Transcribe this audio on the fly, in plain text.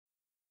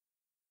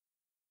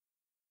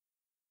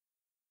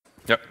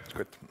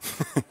Good.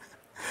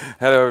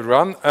 Hello,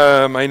 everyone.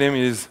 My name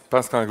is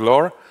Pascal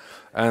Gloor,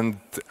 and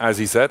as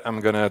he said, I'm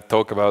going to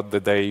talk about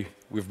the day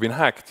we've been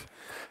hacked.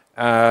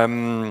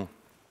 I'm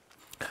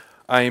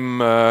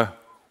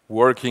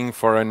working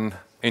for an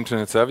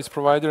internet service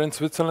provider in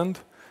Switzerland,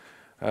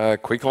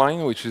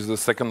 Quickline, which is the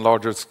second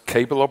largest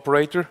cable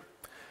operator.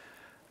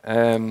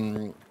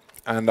 And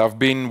I've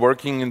been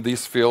working in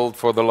this field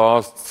for the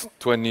last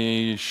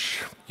 20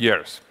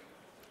 years.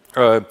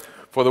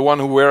 For the one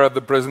who were at the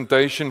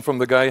presentation from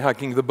the guy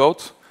hacking the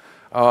boats,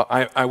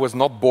 I was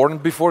not born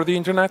before the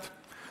internet,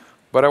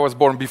 but I was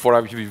born before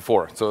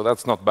IPv4, so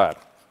that's not bad.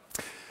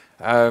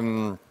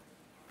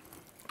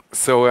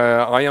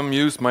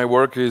 My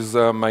work is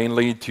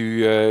mainly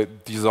to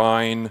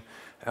design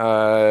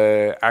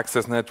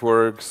access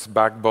networks,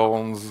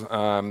 backbones,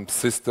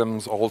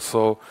 systems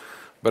also,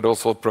 but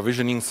also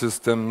provisioning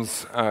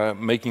systems,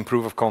 making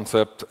proof of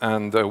concept,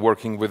 and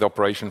working with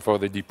operation for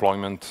the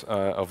deployment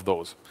of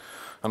those.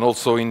 And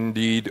also,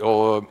 indeed,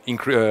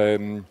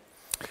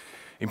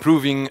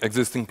 improving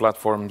existing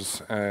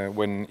platforms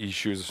when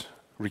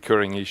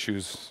recurring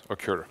issues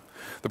occur.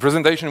 The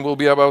presentation will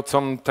be about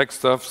some tech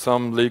stuff,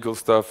 some legal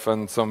stuff,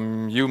 and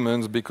some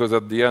humans, because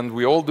at the end,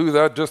 we all do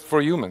that just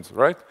for humans,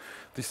 right?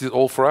 This is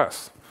all for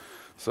us.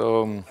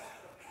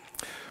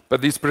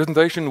 But this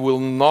presentation will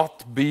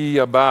not be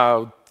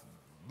about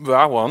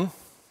that one.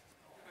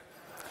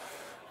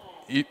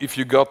 If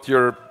you got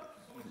your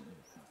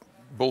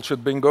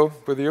bullshit bingo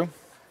with you,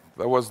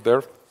 that was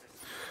there.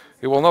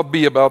 It will not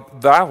be about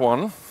that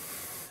one.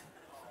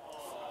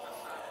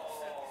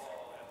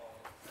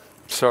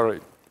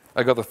 Sorry,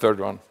 I got a third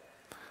one.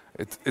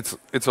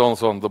 It's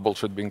also on the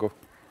bullshit bingo.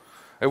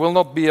 It will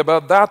not be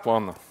about that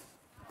one.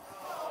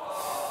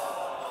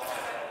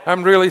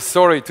 I'm really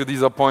sorry to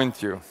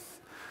disappoint you.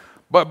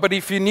 But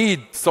if you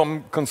need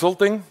some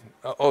consulting,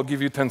 I'll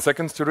give you 10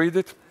 seconds to read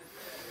it.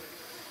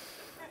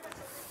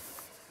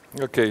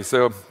 Okay,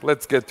 so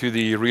let's get to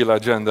the real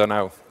agenda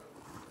now.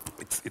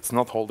 It's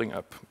not holding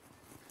up.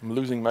 I'm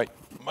losing my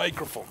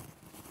microphone.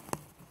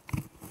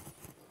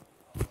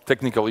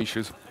 Technical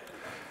issues.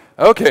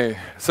 Okay,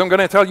 so I'm going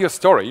to tell you a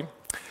story,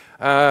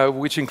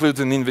 which includes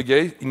an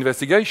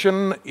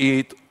investigation.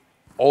 It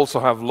also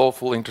have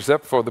lawful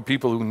intercept. For the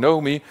people who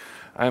know me,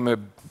 I'm a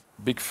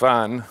big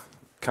fan,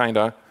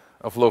 kinda,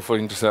 of lawful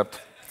intercept.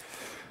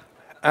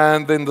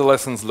 And then the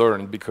lessons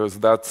learned, because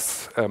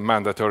that's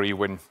mandatory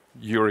when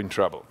you're in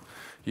trouble.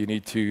 You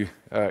need to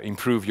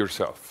improve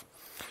yourself.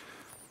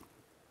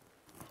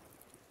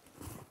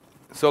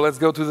 So let's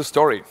go to the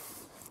story.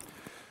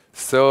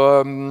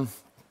 So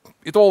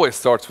it always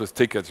starts with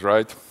tickets,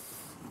 right?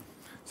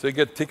 So you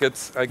get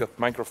tickets. I got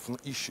microphone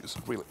issues,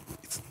 really.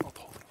 It's not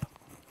holding up.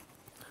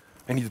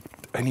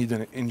 I need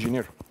an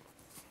engineer.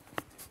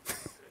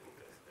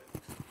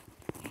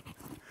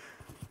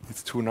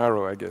 It's too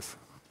narrow, I guess.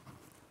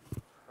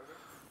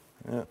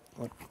 Ja,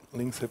 maar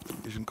links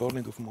is een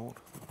koning of omhoog.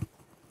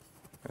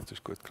 Het is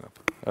goed knap.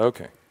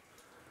 Okay.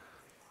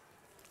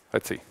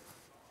 Let's see.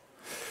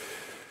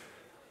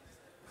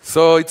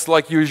 So it's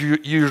like usual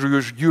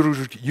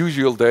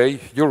day.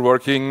 You're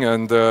working,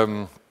 and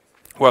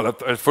well,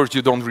 at first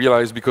you don't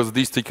realize, because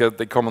these tickets,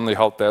 they come on the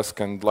help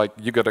desk, and like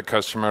you get a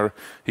customer,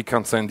 he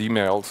can't send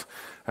emails,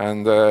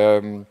 and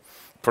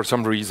for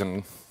some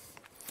reason,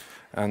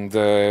 and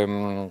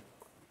then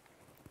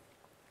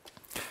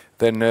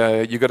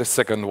you got a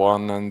second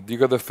one, and you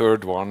got a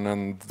third one,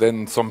 and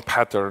then some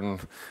pattern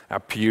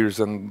appears,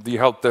 and the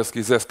help desk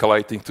is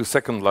escalating to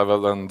second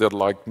level, and they're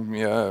like,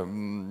 yeah,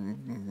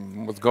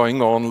 what's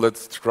going on?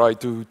 Let's try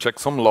to check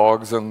some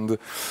logs, and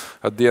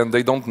at the end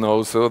they don't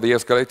know, so they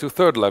escalate to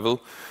third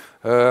level.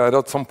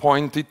 At some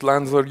point it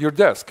lands on your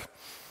desk.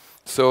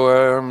 So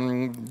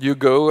you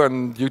go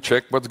and you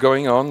check what's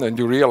going on, and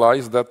you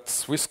realize that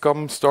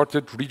Swisscom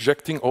started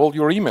rejecting all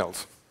your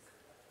emails.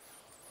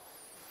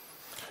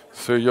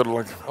 So you're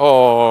like,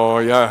 oh,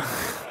 yeah,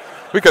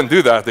 we can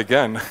do that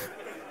again.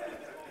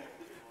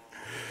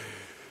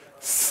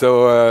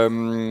 So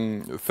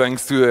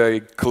thanks to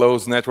a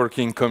close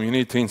networking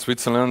community in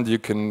Switzerland, you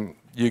can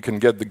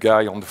get the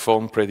guy on the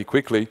phone pretty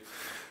quickly.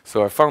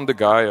 So I found the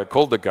guy, I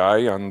called the guy,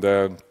 and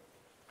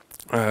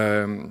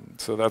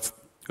so that's,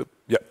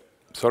 yeah,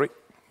 sorry,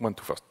 went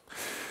too fast.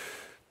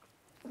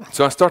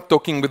 So I start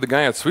talking with the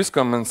guy at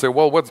Swisscom and say,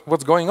 well,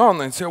 what's going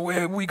on? And say,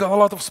 we got a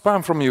lot of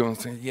spam from you. And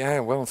say, yeah,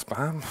 well,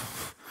 spam,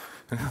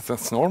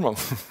 that's normal.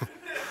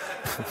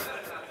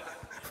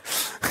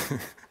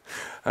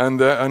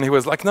 And he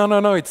was like,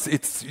 no,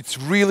 it's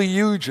really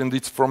huge, and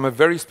it's from a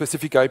very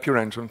specific IP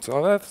range. And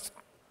so that's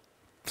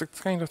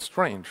kind of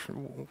strange.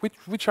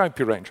 Which IP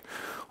range?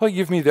 Well,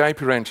 give me the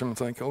IP range. And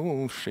it's like,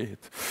 oh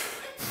shit.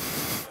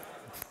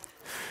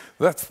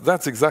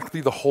 That's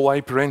exactly the whole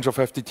IP range of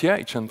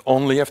FTTH, and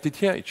only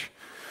FTTH.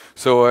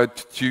 So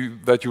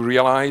that you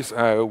realize,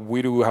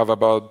 we do have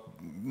about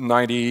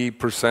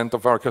 90%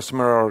 of our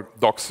customer are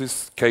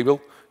DOCSIS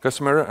cable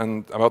customer,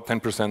 and about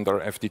 10%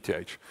 are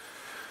FTTH.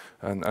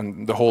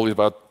 And the whole is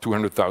about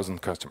 200,000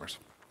 customers.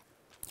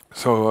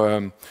 So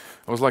I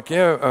was like,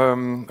 yeah,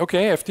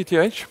 okay,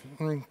 FTTH,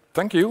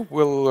 thank you,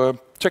 we'll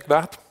check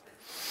that.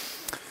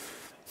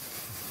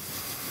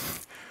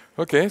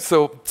 Okay,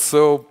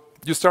 so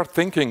you start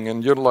thinking,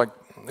 and you're like,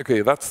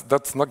 okay,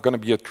 that's not going to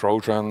be a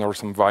Trojan or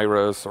some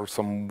virus or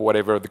some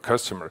whatever the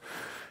customer.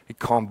 It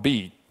can't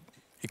be.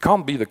 It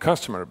can't be the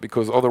customer,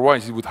 because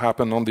otherwise it would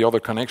happen on the other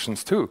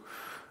connections too.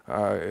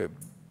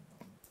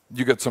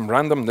 You get some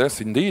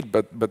randomness indeed,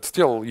 but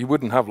still you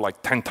wouldn't have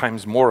like 10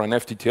 times more on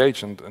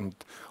FTTH and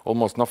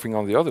almost nothing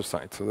on the other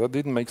side. So that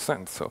didn't make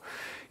sense. So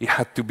it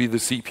had to be the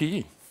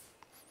CPE.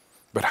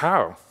 But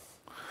how?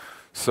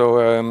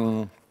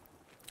 So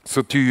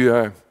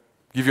to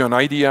give you an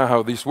idea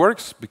how this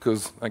works,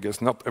 because I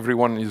guess not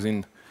everyone is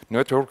in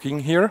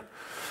networking here,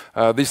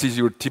 this is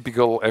your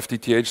typical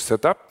FTTH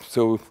setup.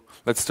 So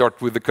let's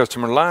start with the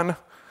customer LAN.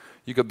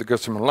 You got the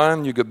customer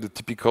LAN, you got the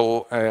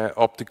typical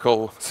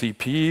optical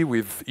CPE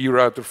with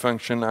eRouter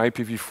function,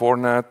 IPv4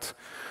 NAT,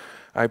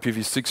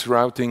 IPv6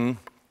 routing,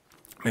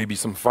 maybe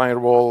some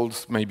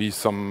firewalls, maybe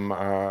some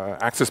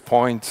access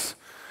points.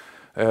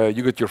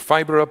 You got your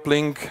fiber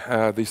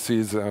uplink. This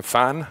is a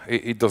fan.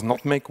 It does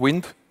not make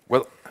wind.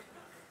 Well,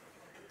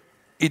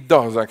 it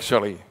does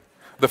actually.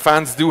 The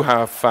fans do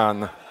have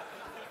fan.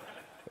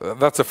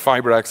 That's a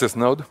fiber access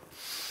node.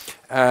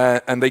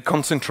 And they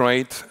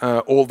concentrate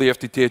all the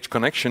FTTH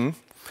connection,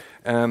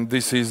 and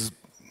this is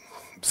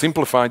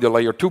simplified a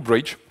layer 2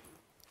 bridge,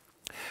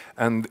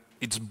 and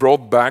it's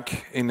brought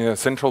back in a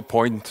central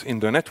point in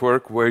the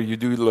network where you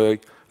do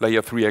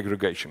layer 3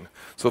 aggregation.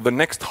 So the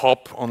next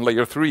hop on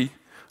layer 3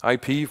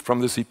 IP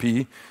from the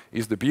CPE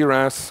is the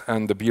BRAS,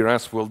 and the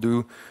BRAS will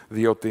do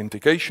the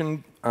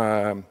authentication.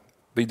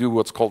 They do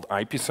what's called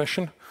IP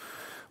session,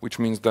 which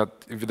means that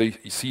if they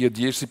see a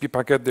DHCP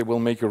packet, they will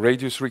make a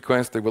radius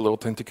request, they will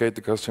authenticate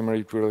the customer,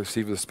 it will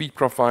receive the speed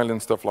profile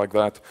and stuff like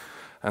that,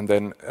 and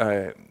then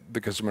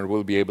the customer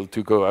will be able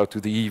to go out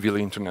to the evil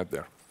internet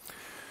there.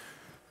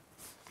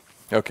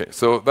 Okay,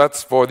 so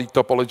that's for the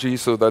topology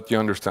so that you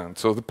understand.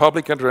 So the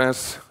public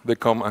address, they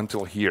come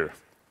until here.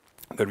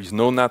 There is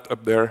no NAT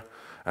up there,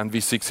 and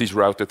V6 is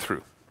routed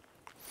through.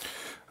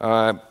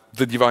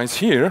 The device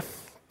here,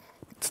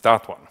 it's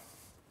that one.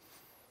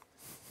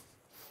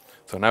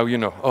 So now you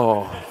know.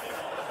 Oh,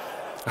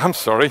 I'm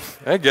sorry,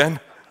 again.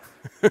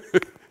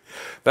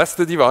 That's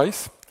the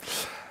device.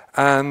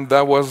 And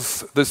that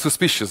was the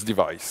suspicious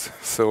device.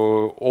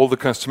 So all the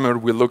customer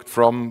we looked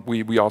from,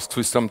 we asked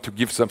system to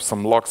give them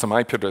some logs, some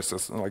IP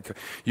addresses. Like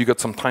you got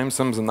some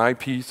timestamps and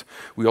IPs.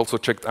 We also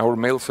checked our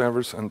mail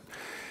servers, and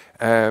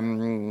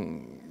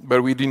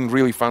but we didn't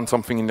really find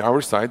something in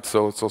our side.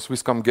 So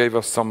Swisscom gave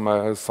us some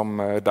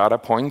data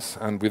points,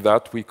 and with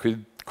that we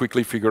could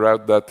quickly figure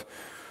out that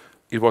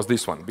it was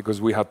this one, because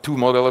we had two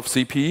models of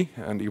CPE,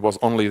 and it was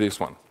only this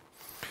one.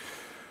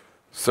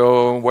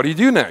 So what do you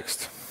do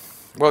next?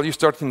 Well, you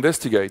start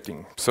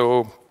investigating.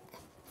 So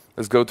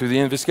let's go to the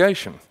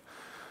investigation.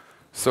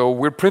 So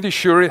we're pretty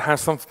sure it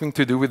has something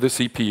to do with the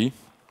CPE.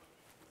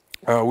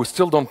 We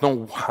still don't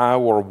know how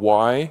or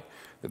why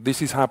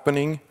this is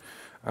happening,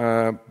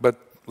 but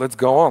let's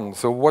go on.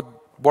 So what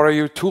are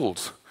your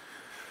tools?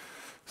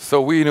 So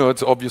we know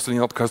it's obviously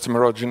not customer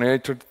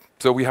originated.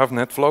 So we have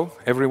NetFlow.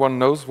 Everyone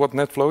knows what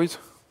NetFlow is?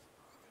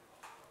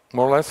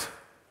 More or less?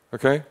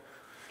 Okay.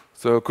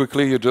 So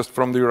quickly, you just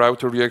from the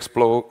router, you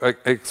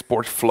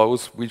export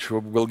flows, which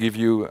will give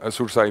you a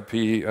source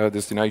IP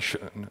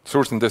destination,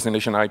 source and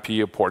destination IP,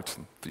 a port,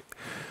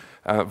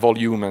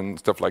 volume, and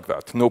stuff like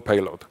that. No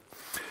payload.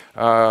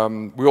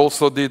 We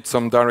also did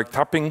some direct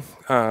tapping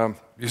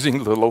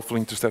using the lawful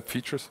intercept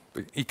features.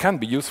 It can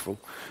be useful.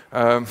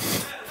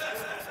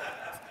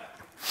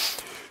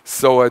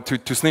 So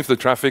to sniff the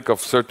traffic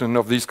of certain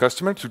of these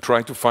customers, to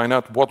try to find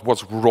out what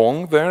was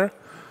wrong there.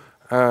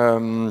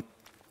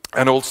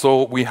 And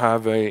also we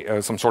have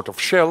some sort of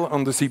shell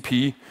on the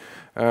CP,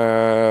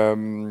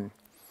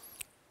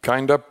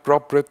 kind of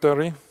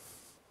proprietary.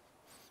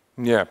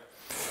 Yeah.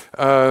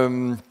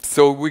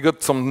 So we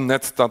got some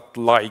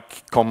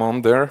netstat-like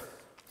command there.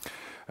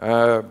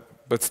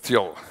 But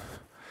still,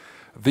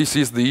 this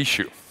is the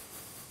issue.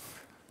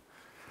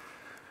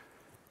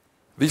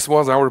 This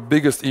was our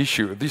biggest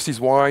issue. This is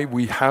why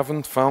we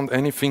haven't found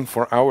anything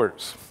for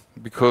hours,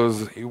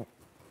 because the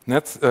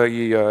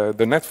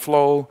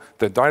NetFlow,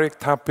 the direct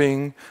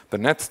tapping, the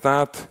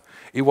netstat,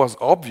 it was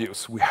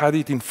obvious. We had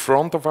it in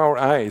front of our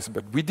eyes,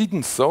 but we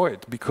didn't saw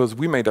it because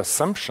we made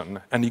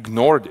assumption and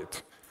ignored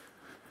it.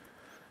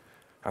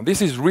 And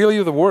this is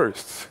really the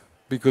worst,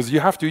 because you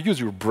have to use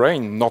your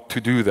brain not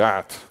to do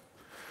that.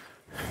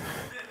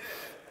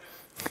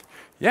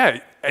 Yeah,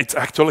 it's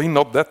actually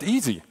not that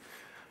easy.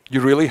 You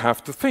really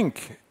have to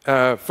think.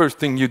 First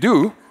thing you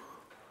do,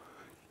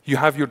 you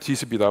have your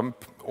TCP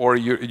dump, or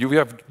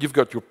you've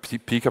got your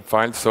pcap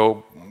file,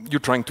 so you're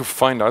trying to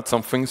find out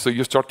something, so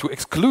you start to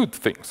exclude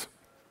things.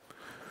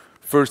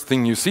 First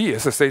thing you see,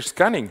 SSH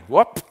scanning.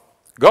 What?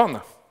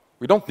 Gone.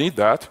 We don't need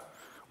that.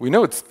 We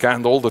know it's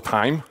scanned all the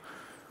time.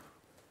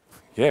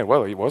 Yeah,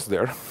 well, it was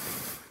there.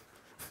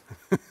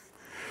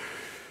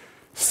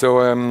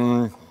 So,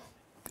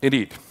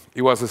 indeed,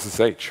 it was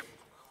SSH.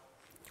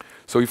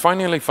 So we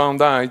finally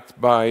found out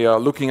by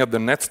looking at the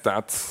net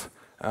stats,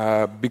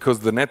 because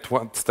the net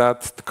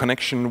stats, the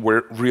connection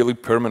were really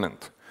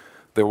permanent.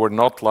 They were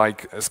not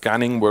like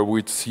scanning where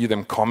we'd see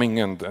them coming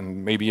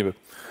and maybe a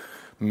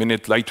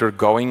minute later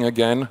going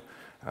again.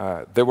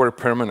 They were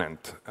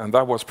permanent, and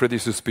that was pretty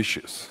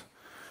suspicious.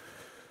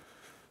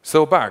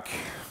 So back,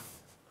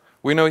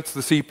 we know it's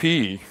the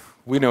CP,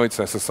 we know it's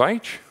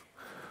SSH.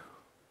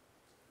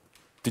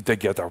 Did they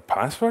get our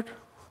password?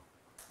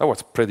 That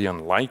was pretty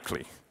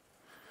unlikely.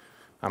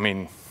 I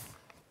mean,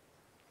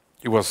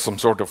 it was some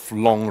sort of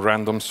long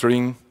random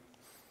string.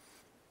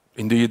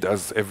 Indeed,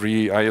 as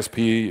every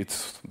ISP,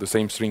 it's the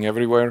same string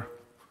everywhere.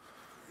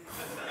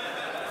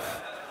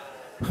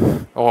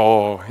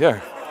 Oh,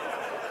 yeah.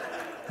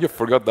 You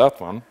forgot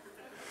that one.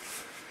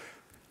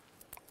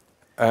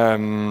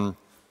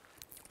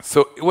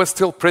 So it was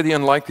still pretty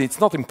unlikely. It's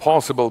not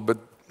impossible, but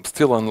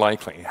still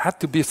unlikely. It had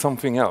to be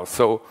something else.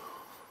 So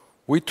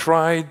we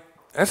tried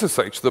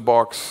SSH the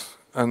box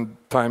and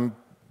time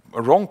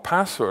a wrong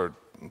password,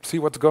 see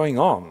what's going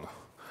on.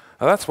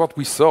 And that's what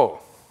we saw.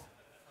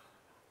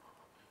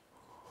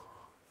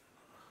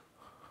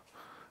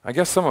 I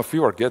guess some of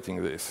you are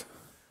getting this.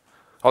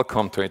 I'll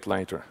come to it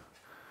later.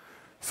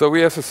 So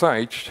we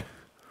SSH'd.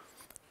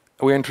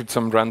 We entered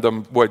some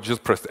random, well,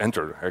 just pressed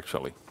enter,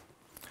 actually.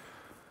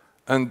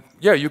 And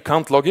yeah, you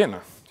can't log in.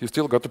 You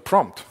still got the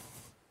prompt.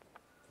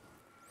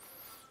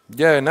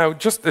 Yeah, now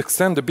just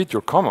extend a bit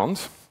your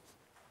commands.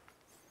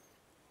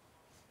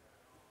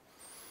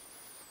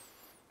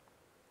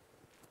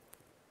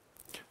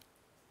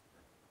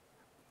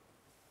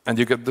 And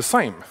you get the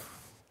same.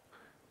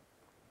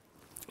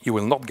 You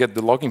will not get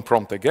the login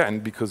prompt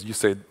again because you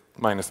said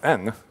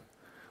 -n,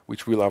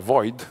 which will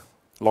avoid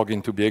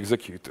login to be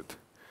executed.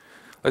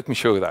 Let me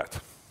show you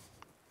that.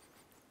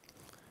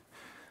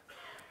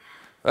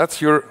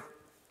 That's your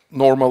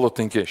normal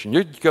authentication.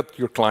 You get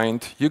your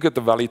client, you get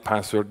the valid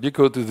password, you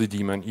go to the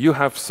daemon, you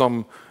have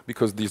some,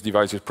 because this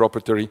device is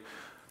proprietary,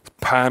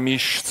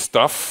 PAM-ish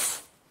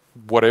stuff,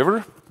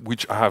 whatever,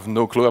 which I have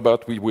no clue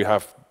about.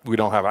 We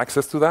don't have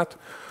access to that,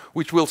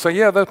 which will say,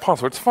 yeah, that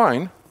password's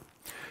fine,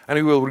 and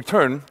it will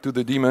return to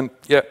the daemon,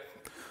 yeah,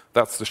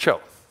 that's the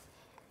shell.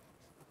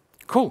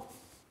 Cool.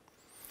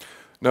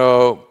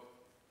 Now,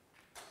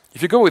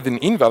 if you go with an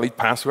invalid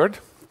password,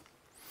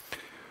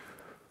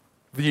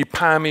 the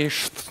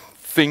PAM-ish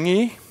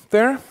thingy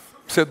there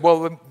said,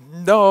 well,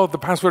 no, the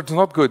password's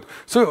not good.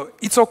 So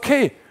it's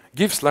OK.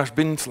 Give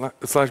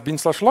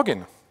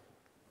 /bin/login.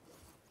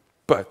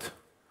 But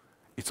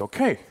it's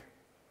OK.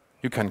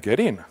 You can get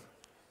in.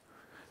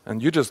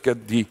 And you just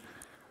get the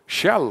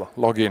shell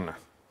login.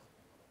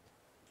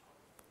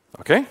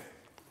 OK?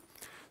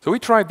 So we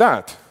tried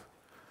that.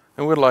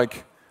 And we're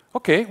like,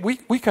 OK,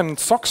 we can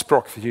SOX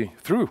proxy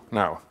through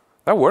now.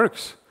 That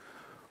works.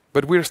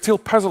 But we're still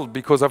puzzled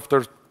because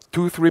after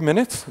 2-3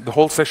 minutes, the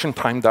whole session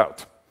timed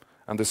out.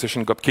 And the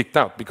session got kicked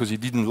out because you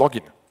didn't log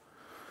in.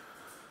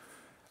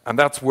 And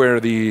that's where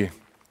the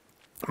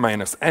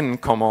 -n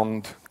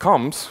command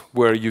comes,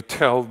 where you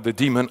tell the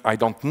daemon, I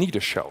don't need a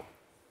shell.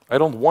 I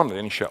don't want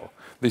any shell.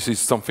 This is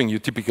something you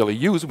typically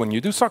use when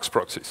you do SOX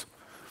proxies.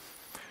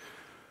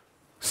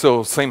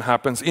 So same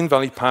happens,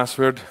 invalid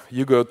password,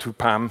 you go to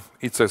PAM,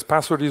 it says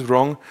password is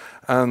wrong,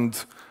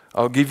 and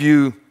I'll give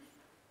you,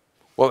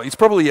 well, it's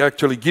probably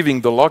actually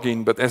giving the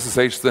login, but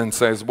SSH then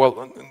says,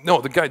 well,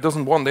 no, the guy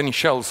doesn't want any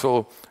shell,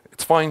 so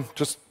it's fine,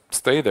 just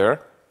stay there.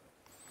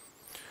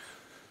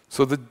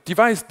 So the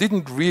device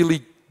didn't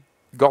really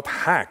got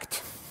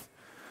hacked,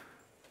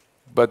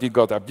 but it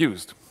got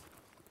abused.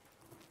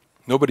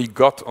 Nobody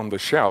got on the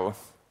shell.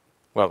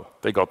 Well,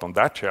 they got on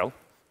that shell.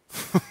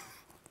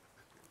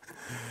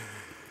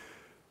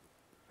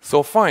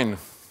 So fine.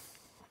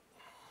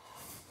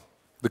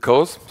 The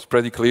cause is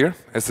pretty clear.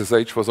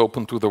 SSH was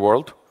open to the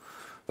world.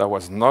 That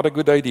was not a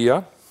good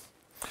idea.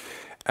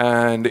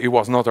 And it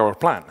was not our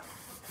plan.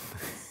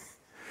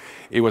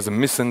 It was a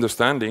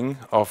misunderstanding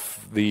of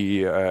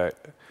the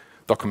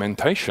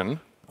documentation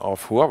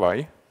of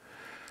Huawei.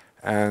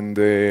 And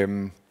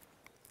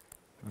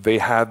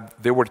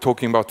they were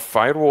talking about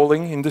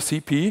firewalling in the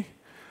CP.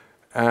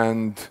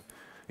 And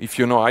if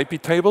you know IP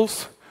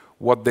tables,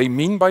 what they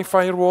mean by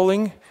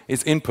firewalling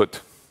is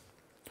input.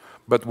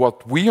 But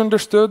what we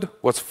understood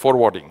was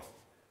forwarding.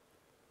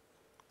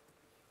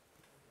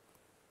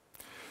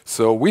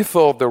 So we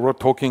thought they were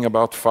talking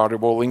about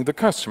firewalling the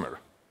customer,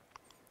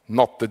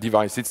 not the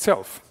device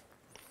itself.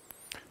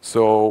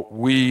 So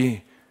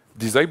we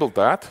disabled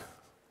that,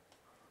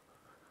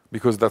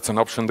 because that's an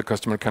option the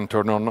customer can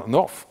turn on and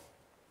off.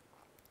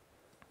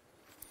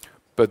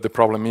 But the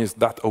problem is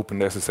that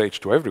opened SSH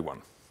to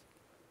everyone.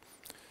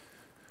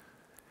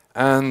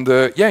 And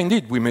yeah,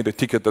 indeed, we made a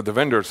ticket at the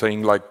vendor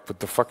saying, like, what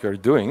the fuck are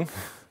you doing?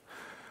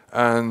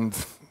 And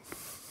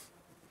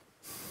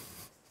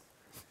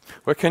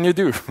what can you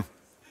do?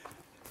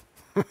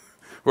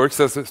 Works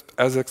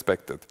as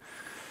expected.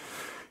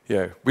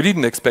 Yeah, we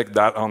didn't expect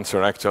that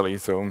answer, actually,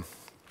 so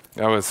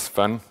that was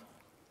fun.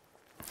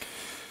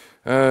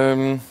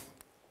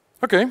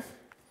 OK,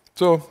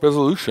 so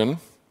resolution.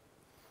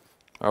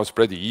 That was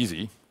pretty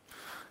easy.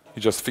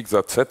 You just fix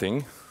that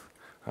setting.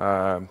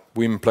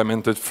 We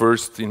implemented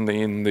first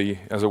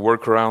as a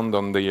workaround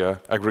on the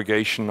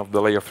aggregation of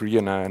the layer 3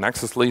 and an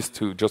access list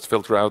to just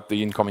filter out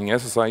the incoming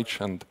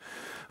SSH and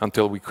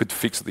until we could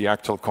fix the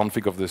actual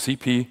config of the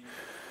CP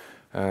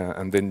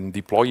and then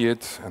deploy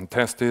it and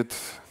test it.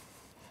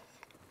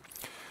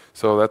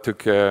 So that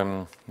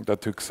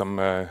took some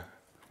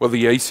well,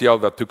 the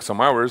ACL that took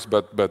some hours,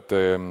 but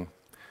then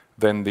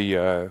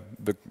the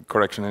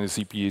correction in the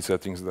CPE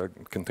settings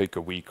that can take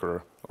a week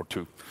or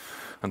two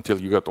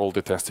until you got all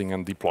the testing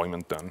and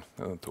deployment done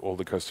to all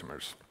the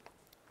customers.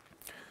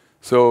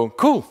 So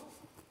cool,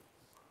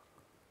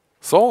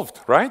 solved,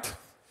 right?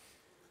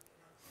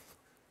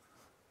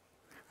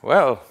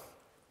 Well,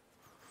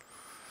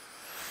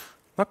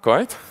 not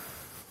quite.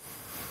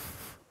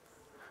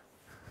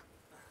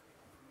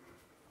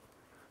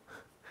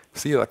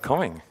 See that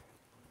coming.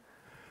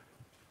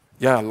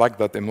 Yeah, I like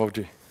that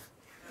emoji.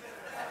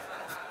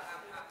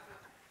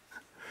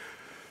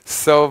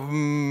 So,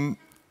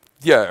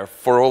 yeah,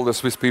 for all the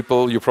Swiss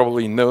people, you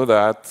probably know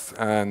that.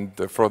 And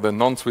for the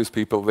non-Swiss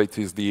people, that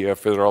is the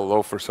federal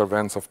law for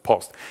surveillance of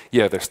post.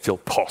 Yeah, there's still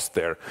post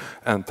there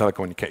and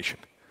telecommunication.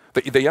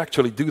 They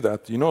actually do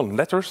that, you know, in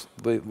letters.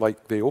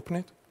 They open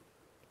it.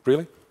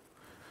 Really?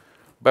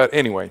 But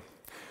anyway,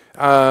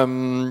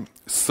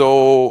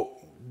 so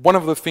one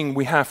of the things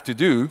we have to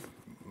do,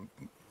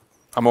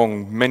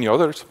 among many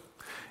others,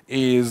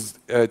 is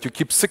to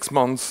keep 6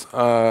 months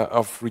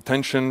of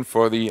retention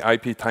for the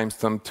IP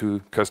timestamp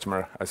to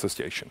customer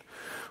association.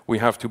 We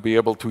have to be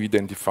able to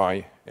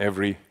identify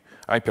every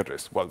IP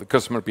address, well, the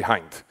customer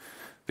behind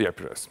the IP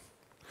address,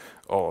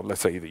 or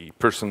let's say the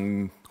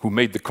person who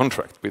made the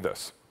contract with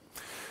us.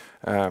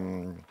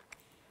 And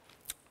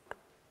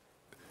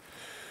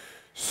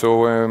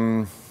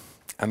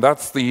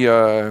that's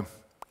the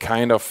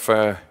kind of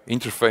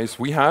interface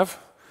we have.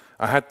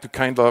 I had to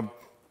kind of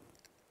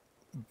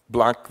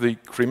black the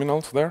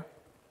criminals there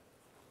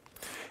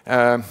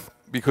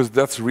because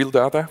that's real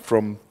data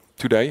from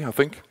today, I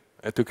think.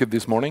 I took it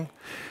this morning.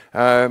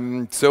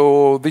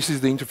 So this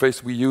is the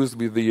interface we use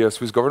with the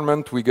Swiss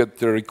government. We get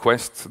the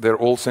requests. They're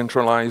all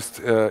centralized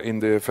in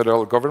the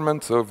federal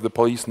government. So if the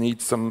police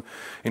needs some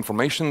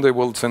information, they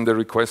will send a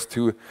request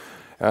to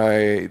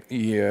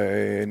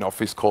an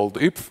office called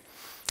UPF,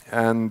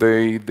 and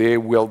they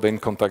will then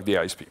contact the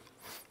ISP.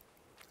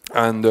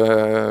 And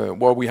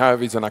what we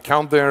have is an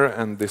account there,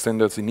 and they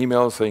send us an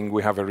email saying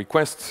we have a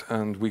request,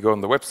 and we go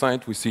on the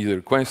website, we see the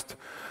request,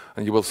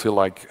 and you will see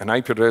like an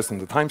IP address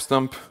and the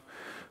timestamp.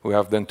 We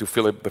have then to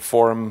fill up the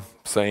form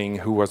saying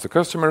who was the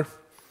customer.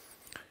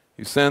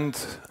 You send,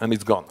 and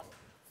it's gone.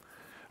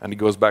 And it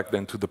goes back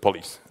then to the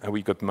police, and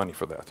we got money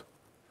for that.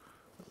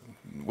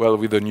 Well,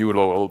 with the new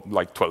law,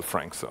 like 12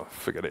 francs, so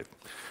forget it.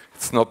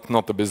 It's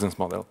not a business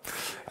model.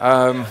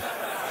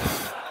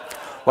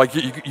 Like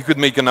you could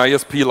make an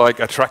ISP like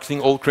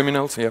attracting all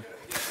criminals, yeah.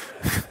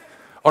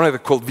 Or they're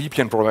called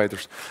VPN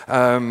providers.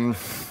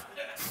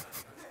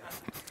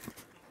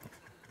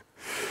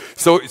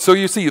 So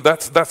you see,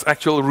 that's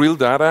actual real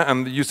data,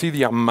 and you see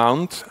the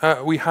amount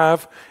we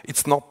have.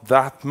 It's not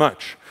that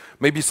much.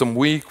 Maybe some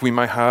week we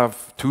might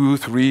have 2,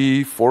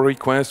 3, 4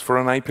 requests for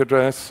an IP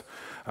address,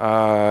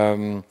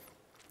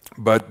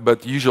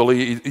 but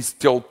usually it's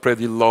still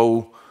pretty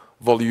low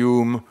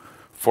volume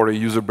for a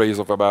user base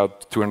of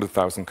about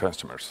 200,000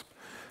 customers.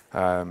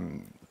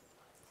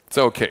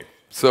 Okay.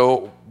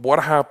 So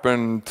what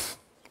happened?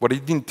 What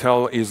it didn't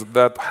tell is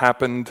that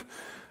happened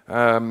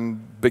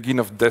beginning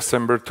of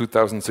December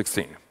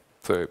 2016.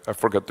 So I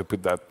forgot to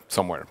put that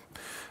somewhere.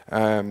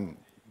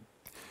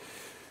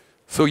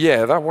 So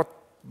yeah,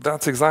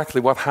 that's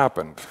exactly what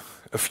happened.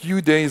 A few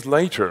days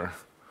later,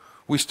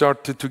 we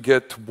started to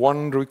get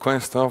one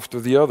request after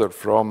the other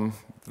from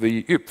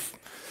the UPF.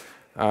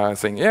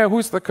 Saying, yeah,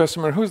 who's the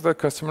customer, who's that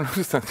customer,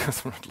 who's that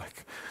customer?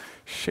 Like,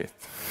 shit.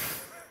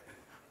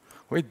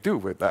 What do we do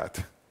with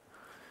that?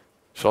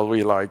 Shall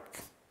we, like,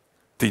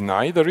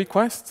 deny the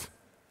request?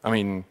 I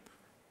mean,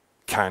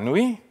 can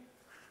we?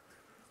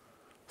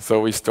 So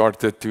we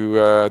started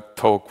to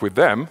talk with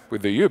them,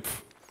 with the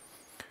UPF.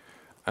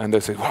 And they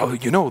said, well,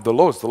 you know, the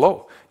law is the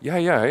law.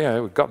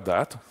 Yeah, we got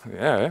that.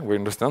 Yeah, we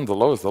understand the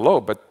law is the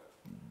law, but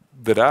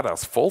the data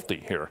is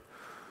faulty here.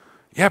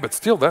 Yeah, but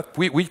still, that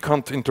we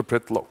can't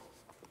interpret law.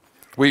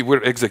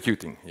 We're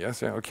executing.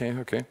 Yes, yeah,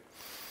 okay.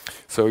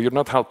 So you're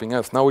not helping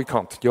us. Now we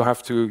can't. You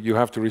have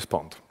to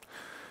respond.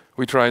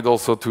 We tried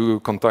also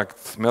to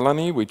contact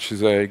Melanie, which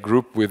is a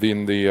group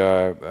within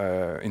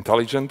the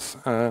intelligence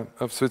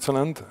of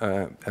Switzerland,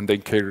 and they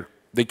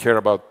care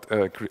about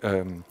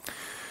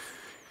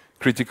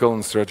critical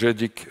and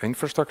strategic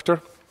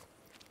infrastructure.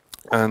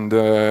 And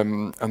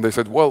they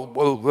said,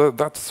 well,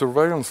 that's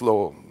surveillance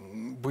law.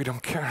 We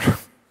don't care.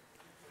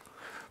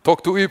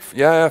 Talk to IF.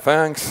 Yeah,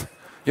 thanks.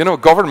 You know,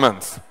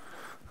 governments,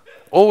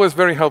 always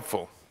very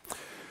helpful.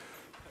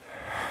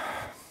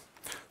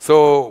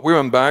 So we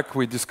went back,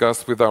 we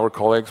discussed with our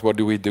colleagues, what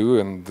do we do?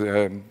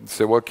 And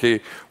said,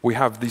 okay, we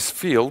have this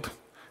field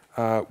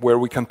where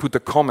we can put a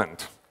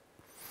comment.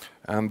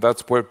 And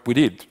that's what we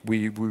did.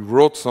 We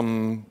wrote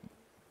some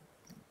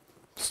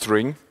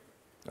string,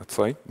 let's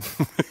say,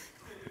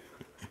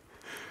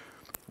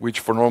 which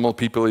for normal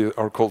people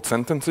are called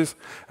sentences.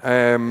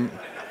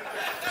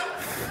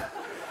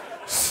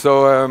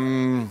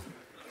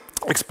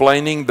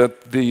 Explaining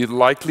that the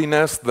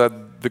likeliness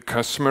that the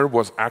customer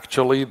was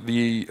actually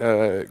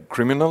the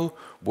criminal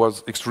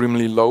was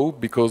extremely low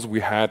because we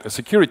had a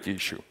security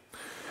issue.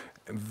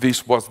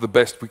 This was the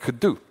best we could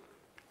do.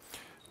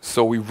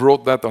 So we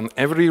wrote that on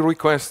every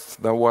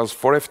request that was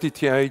for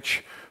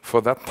FTTH for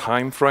that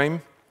time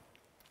frame.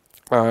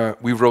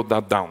 We wrote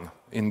that down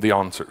in the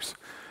answers,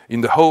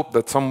 in the hope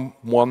that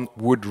someone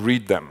would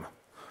read them.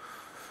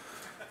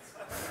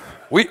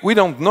 We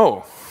don't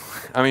know.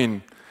 I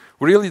mean,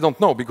 we really don't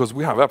know because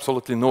we have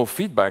absolutely no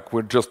feedback.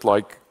 We're just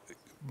like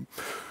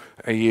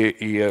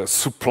a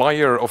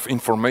supplier of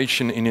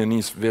information in an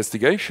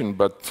investigation,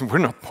 but we're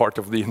not part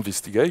of the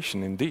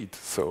investigation, indeed.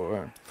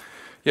 So,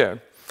 yeah.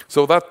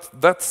 So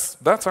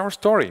that's our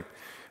story,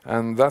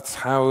 and that's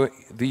how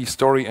the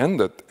story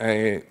ended.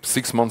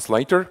 6 months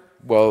later,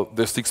 well,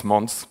 the 6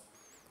 months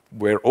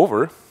were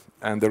over,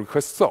 and the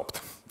request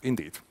stopped.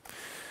 Indeed.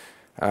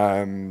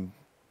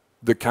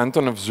 The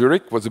canton of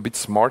Zurich was a bit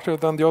smarter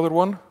than the other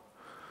one,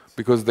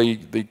 because they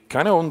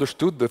kind of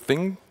understood the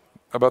thing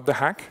about the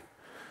hack.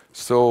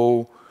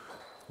 So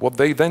what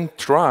they then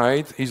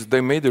tried is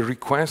they made a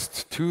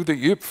request to the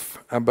UPF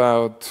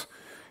about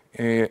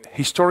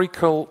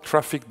historical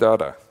traffic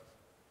data.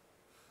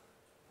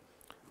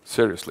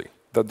 Seriously,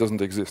 that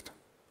doesn't exist.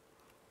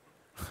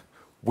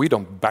 We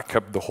don't back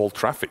up the whole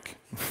traffic.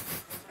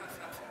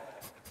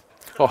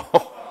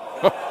 Oh.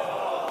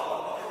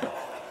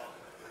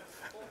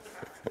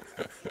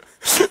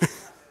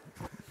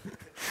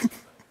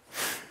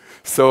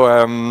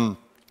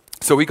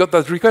 So we got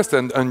that request,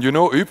 and you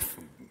know, UPF,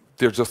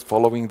 they're just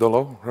following the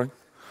law, right?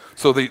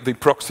 So they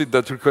proxied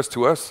that request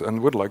to us,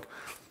 and we're like,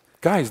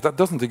 guys, that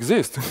doesn't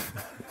exist.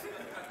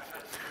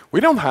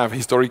 We don't have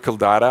historical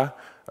data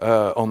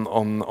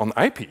on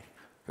IP.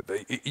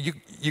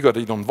 You got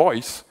it on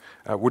voice.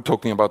 We're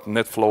talking about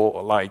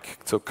NetFlow-like,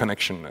 so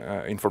connection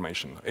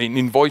information.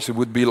 In voice, it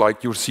would be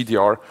like your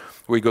CDR,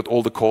 where you got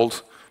all the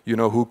calls, you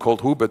know who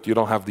called who, but you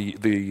don't have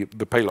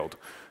the payload.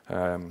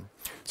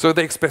 So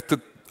they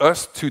expected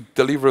us to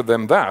deliver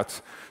them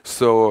that.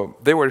 So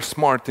they were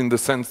smart in the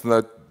sense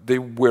that they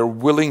were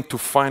willing to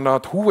find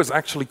out who was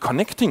actually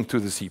connecting to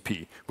the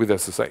CP with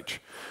SSH.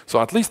 So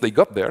at least they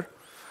got there.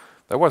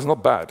 That was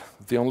not bad,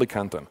 the only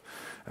canton.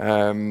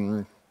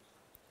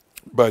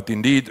 But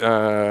indeed,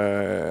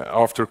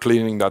 after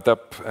cleaning that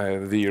up,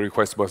 the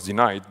request was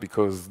denied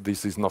because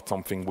this is not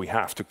something we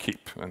have to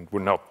keep, and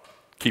we're not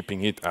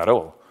keeping it at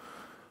all.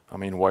 I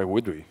mean, why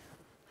would we?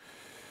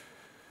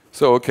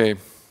 So, okay.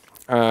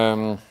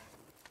 Now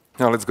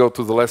let's go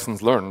to the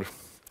lessons learned.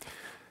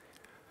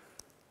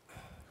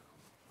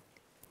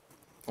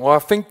 Well, I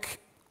think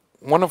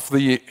one of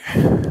the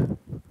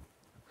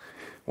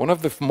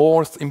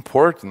most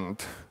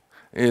important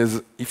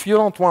is if you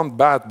don't want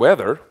bad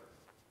weather,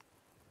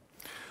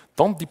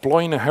 don't deploy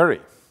in a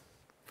hurry.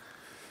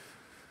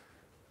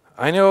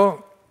 I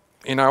know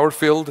in our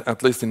field,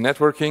 at least in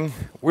networking,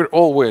 we're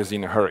always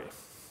in a hurry.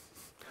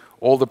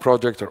 All the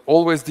projects are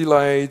always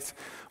delayed,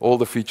 all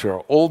the features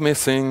are all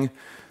missing,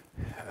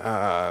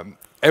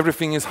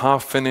 everything is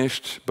half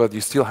finished, but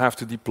you still have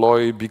to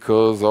deploy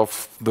because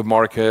of the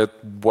market,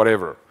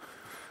 whatever.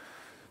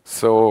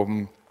 So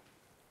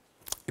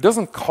it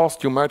doesn't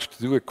cost you much to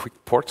do a quick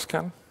port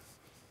scan.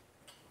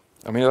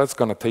 I mean, that's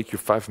going to take you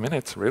 5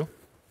 minutes, really.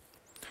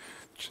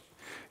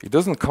 It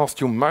doesn't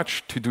cost you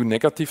much to do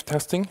negative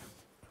testing.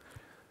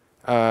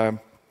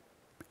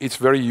 It's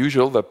very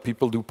usual that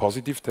people do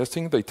positive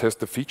testing. They test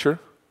the feature,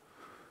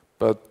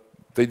 but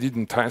they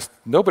didn't test.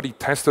 Nobody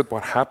tested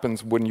what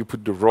happens when you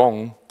put the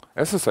wrong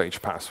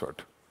SSH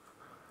password.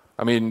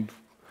 I mean,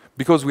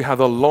 because we had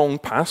a long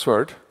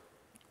password,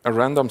 a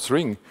random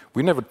string,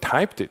 we never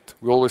typed it.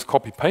 We always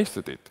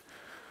copy-pasted it.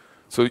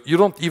 So you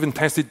don't even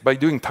test it by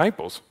doing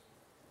typos.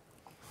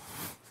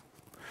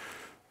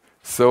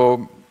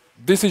 So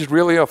this is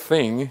really a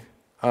thing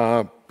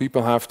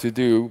people have to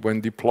do when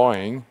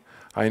deploying.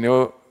 I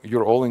know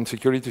you're all in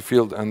security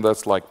field, and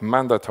that's like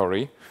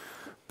mandatory,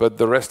 but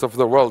the rest of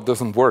the world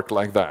doesn't work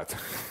like that.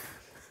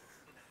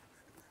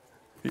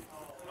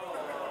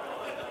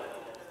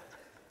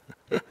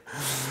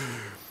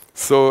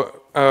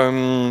 So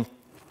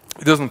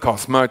it doesn't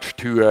cost much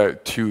to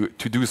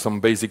do some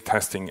basic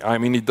testing. I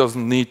mean, it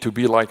doesn't need to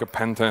be like a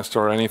pen test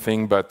or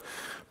anything, but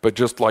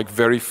just like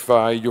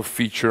verify your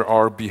feature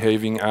are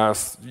behaving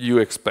as you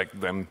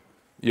expected them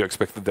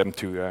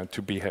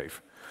to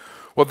behave.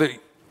 Well,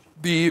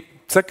 the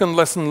second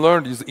lesson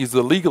learned is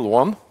a legal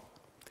one,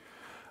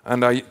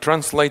 and I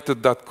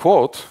translated that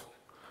quote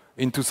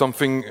into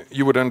something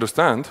you would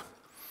understand.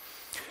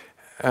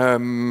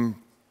 Simon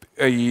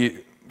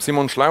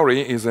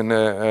Schlaury is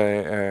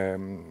a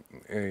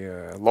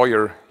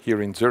lawyer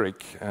here in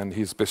Zurich, and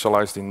he's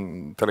specialized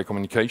in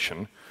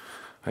telecommunication.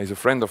 He's a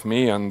friend of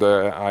me, and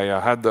I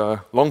had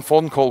a long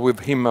phone call with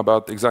him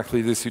about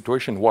exactly this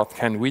situation. What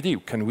can we do?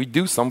 Can we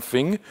do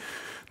something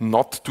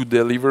not to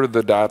deliver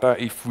the data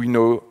if we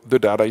know the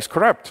data is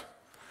corrupt?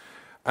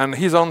 And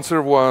his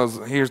answer was,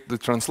 here's the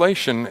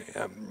translation,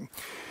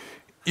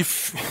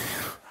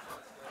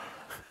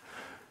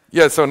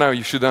 yeah, so now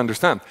you should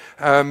understand.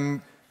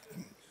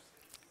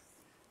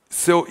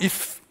 So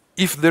if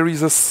there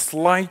is a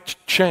slight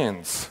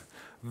chance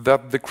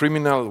that the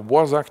criminal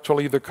was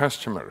actually the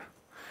customer,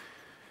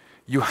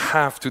 you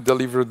have to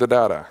deliver the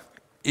data.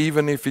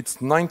 Even if it's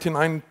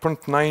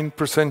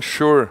 99.9%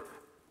 sure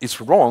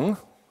it's wrong,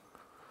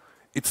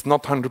 it's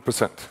not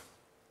 100%.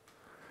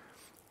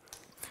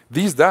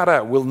 These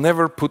data will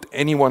never put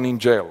anyone in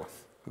jail.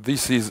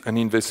 This is an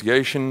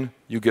investigation,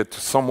 you get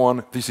to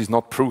someone, this is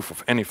not proof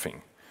of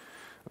anything.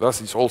 Thus,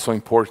 it's also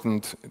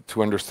important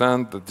to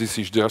understand that this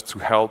is just to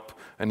help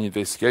an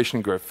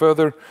investigation go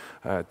further,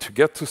 to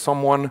get to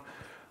someone.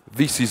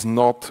 This is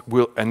not,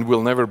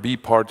 will never be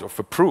part of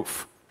a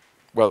proof.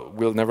 Well,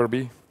 will never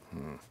be?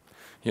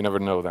 You never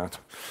know that.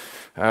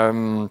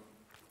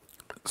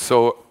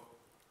 So,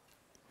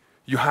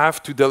 you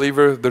have to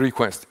deliver the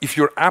request. If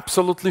you're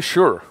absolutely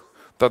sure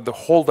that the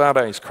whole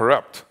data is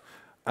corrupt,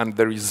 and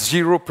there is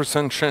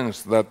 0%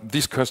 chance that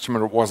this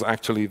customer was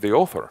actually the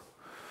author,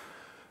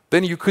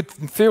 then you could,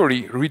 in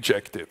theory,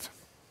 reject it.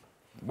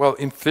 Well,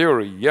 in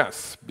theory,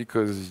 yes,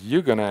 because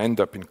you're going to end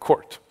up in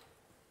court.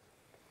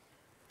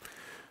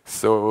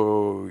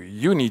 So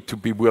you need to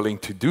be willing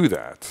to do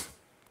that,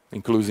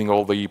 including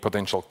all the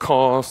potential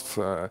costs.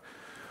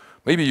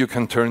 Maybe you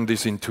can turn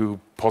this into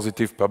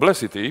positive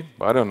publicity.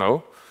 I don't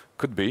know.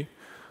 Could be.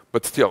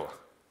 But still,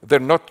 they're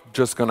not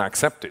just going to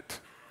accept it.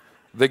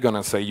 They're going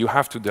to say, you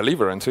have to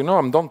deliver, and say, no,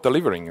 I'm not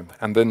delivering.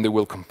 And then they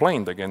will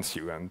complain against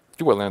you, and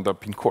you will end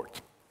up in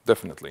court,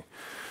 definitely.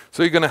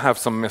 So you're going to have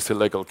some messy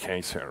legal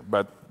case here.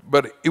 But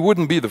it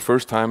wouldn't be the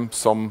first time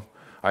some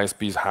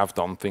ISPs have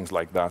done things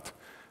like that,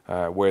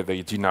 where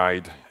they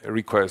denied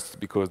requests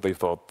because they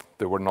thought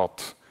they were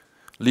not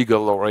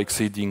legal or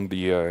exceeding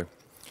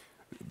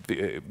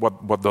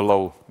what the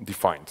law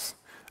defines.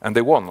 And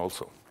they won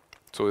also.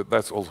 So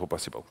that's also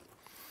possible.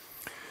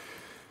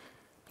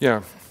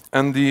 Yeah.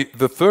 And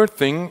the third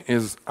thing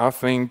is, I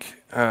think,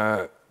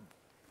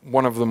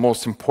 one of the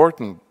most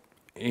important.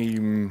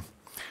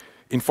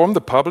 Inform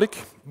the public,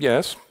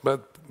 yes,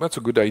 but that's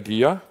a good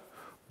idea.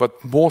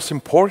 But most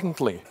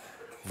importantly,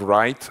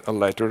 write a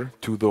letter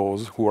to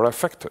those who are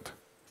affected.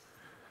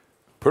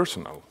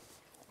 Personal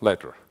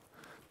letter.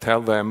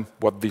 Tell them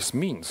what this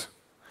means.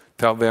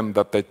 Tell them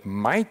that they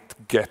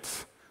might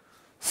get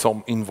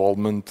some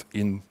involvement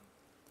in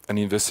an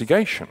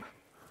investigation.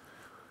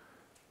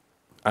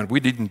 And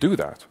we didn't do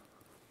that.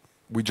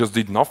 We just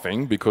did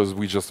nothing because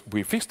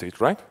we fixed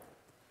it, right?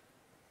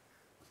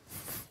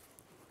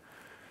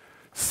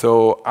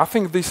 So I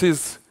think this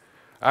is,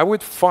 I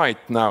would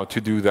fight now to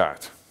do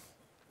that.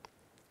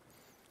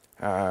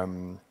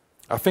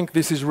 I think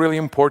this is really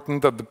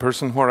important that the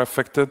person who are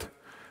affected,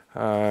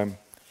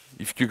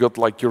 if you got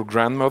like your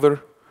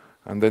grandmother,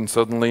 and then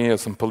suddenly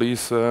some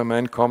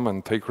policemen come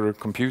and take her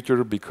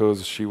computer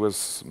because she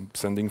was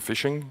sending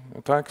phishing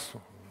attacks.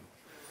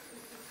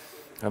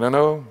 I don't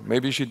know,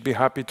 maybe she'd be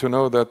happy to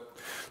know that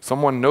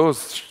someone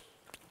knows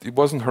it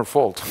wasn't her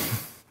fault.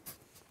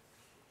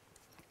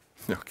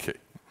 Okay.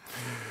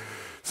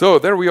 So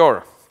there we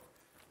are.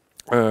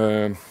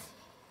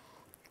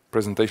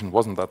 Presentation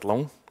wasn't that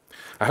long.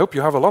 I hope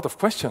you have a lot of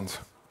questions.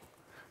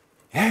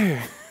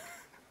 Yeah.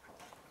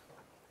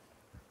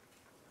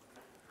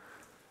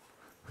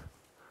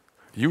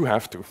 You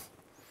have to.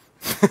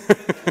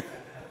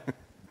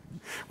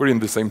 We're in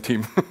the same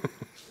team.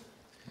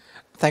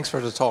 Thanks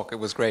for the talk. It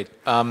was great.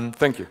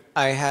 Thank you.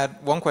 I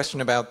had one question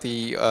about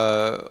the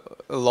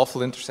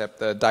lawful intercept,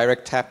 the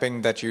direct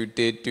tapping that you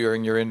did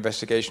during your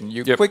investigation.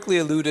 You quickly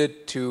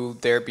alluded to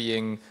there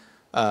being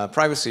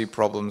privacy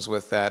problems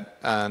with that,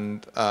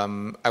 and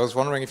I was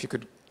wondering if you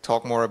could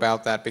talk more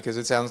about that, because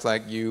it sounds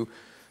like you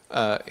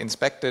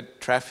inspected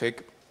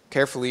traffic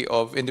carefully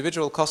of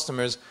individual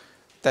customers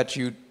that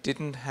you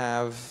didn't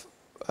have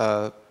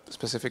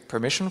specific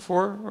permission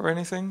for or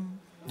anything?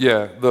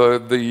 Yeah,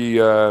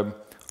 the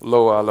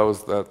law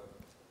allows that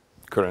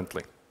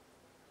currently.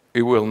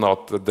 It will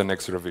not at the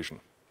next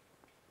revision.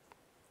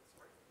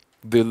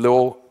 The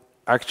law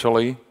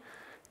actually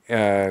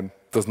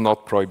does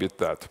not prohibit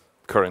that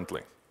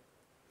currently.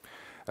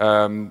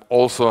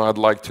 Also, I'd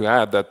like to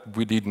add that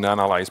we didn't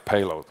analyze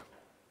payload.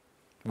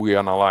 We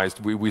analyzed,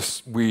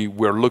 we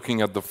were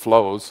looking at the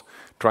flows,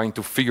 trying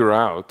to figure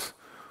out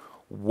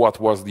what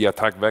was the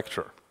attack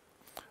vector.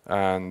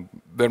 And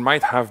there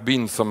might have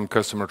been some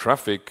customer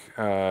traffic.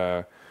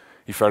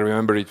 If I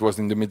remember, it was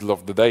in the middle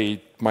of the day.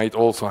 It might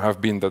also have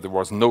been that there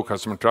was no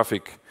customer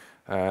traffic,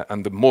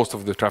 and most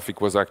of the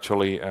traffic was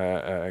actually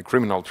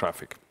criminal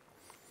traffic.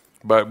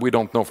 But we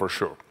don't know for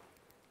sure.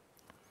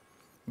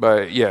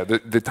 But yeah,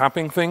 the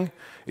tapping thing,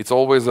 it's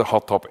always a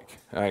hot topic.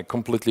 I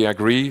completely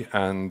agree,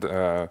 and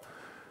I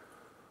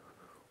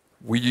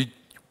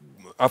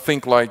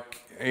think like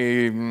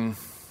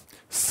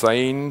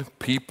sane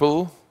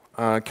people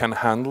can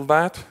handle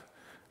that.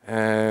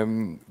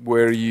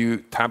 Where you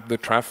tap the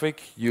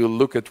traffic, you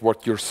look at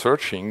what you're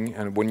searching,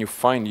 and when you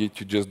find it,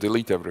 you just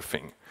delete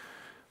everything.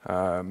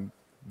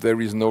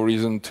 There is no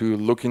reason to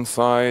look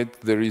inside.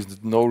 There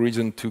is no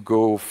reason to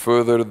go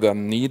further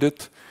than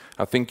needed.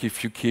 I think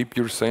if you keep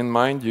your sane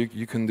mind,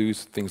 you can do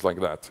things like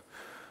that.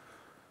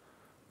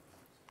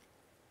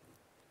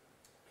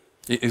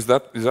 Is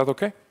that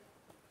okay?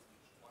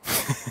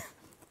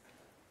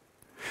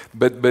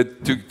 but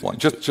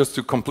just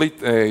to complete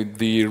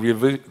the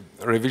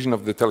revision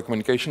of the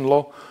telecommunication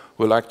law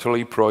will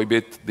actually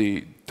prohibit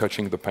the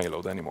touching the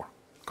payload anymore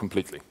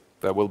completely.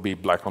 That will be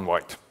black and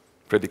white,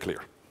 pretty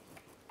clear.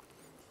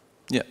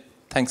 Yeah,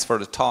 thanks for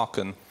the talk,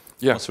 and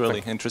it was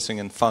really interesting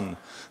and fun.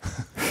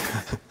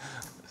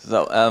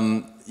 So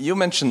you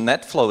mentioned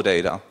NetFlow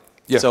data.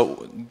 Yeah.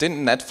 So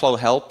didn't NetFlow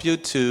help you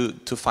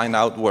to find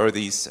out where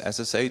these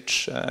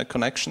SSH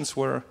connections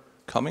were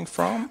coming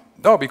from?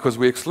 No, because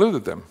we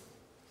excluded them.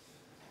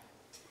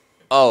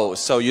 Oh,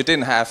 so you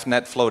didn't have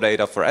NetFlow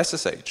data for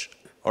SSH?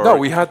 Or no,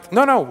 we had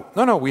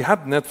we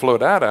had NetFlow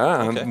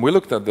data, and we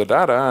looked at the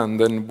data, and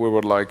then we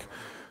were like,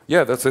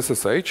 yeah, that's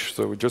SSH,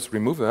 so we just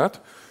removed that.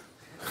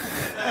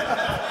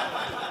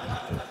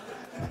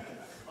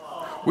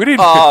 We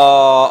didn't.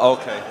 Oh,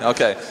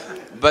 okay.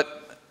 But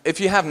if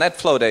you have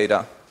NetFlow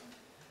data,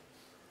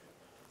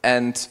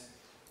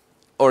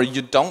 or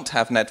you don't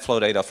have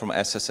NetFlow data from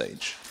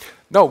SSH.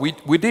 No,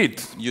 we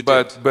did.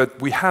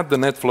 But we had the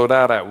NetFlow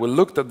data. We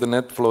looked at the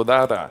NetFlow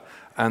data,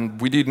 and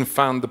we didn't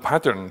find the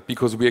pattern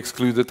because we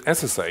excluded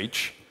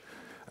SSH,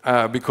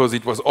 because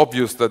it was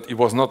obvious that it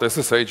was not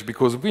SSH,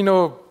 because we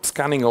know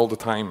scanning all the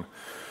time.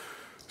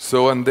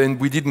 So, and then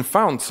we didn't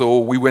find, so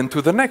we went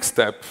to the next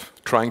step,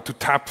 trying to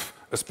tap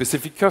a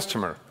specific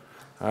customer.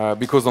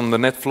 Because on the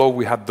NetFlow,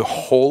 we had the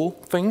whole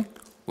thing,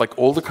 like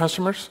all the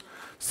customers.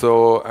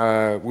 So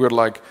we're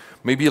like,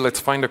 maybe let's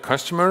find a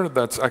customer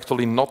that's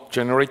actually not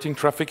generating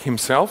traffic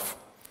himself,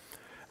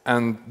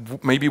 and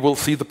maybe we'll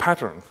see the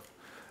pattern.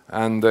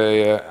 And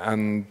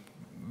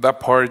that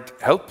part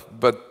helped,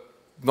 but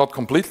not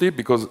completely,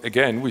 because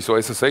again, we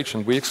saw SSH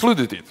and we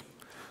excluded it.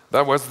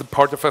 That was the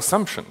part of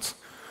assumptions.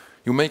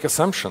 You make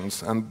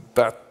assumptions, and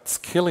that's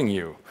killing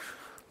you,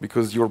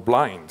 because you're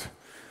blind.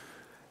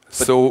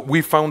 But so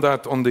we found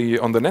that on the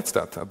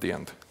NetStat at the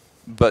end.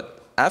 But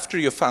after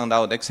you found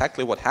out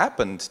exactly what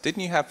happened,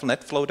 didn't you have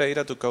NetFlow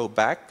data to go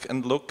back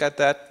and look at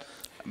that?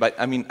 But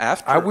I mean,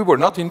 after we were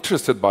not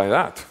interested by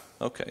that.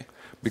 Okay.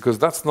 Because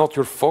that's not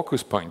your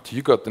focus point.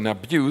 You got an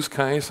abuse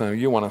case, and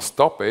you want to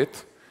stop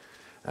it.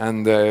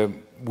 And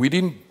we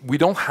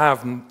don't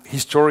have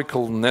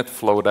historical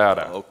NetFlow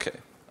data. Okay.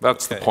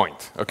 That's the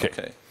point.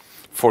 Okay.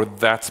 For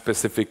that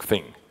specific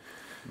thing.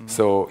 Mm-hmm.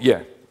 So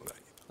yeah.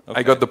 Okay.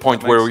 I got the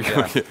point where we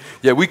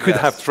could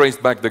have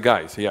traced back the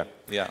guys, Yeah,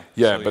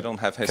 so but you don't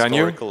have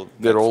historical.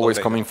 They're always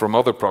coming from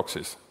other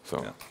proxies.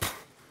 So. Yeah.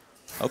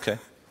 Okay,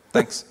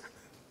 thanks.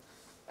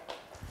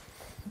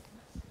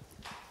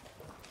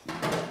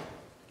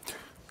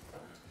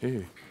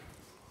 Hey.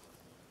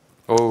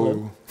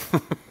 Oh.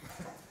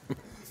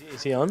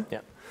 Is he on?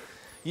 Yeah.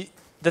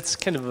 That's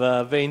kind of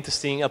a very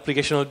interesting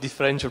application of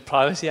differential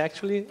privacy,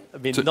 actually. I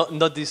mean,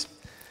 not this.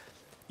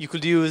 You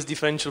could use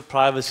differential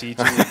privacy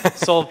to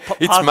solve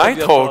part it's my of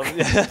your talk.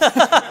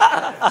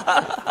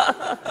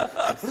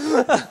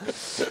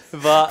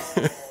 But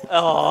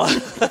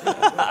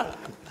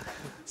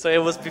so it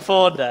was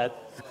before that.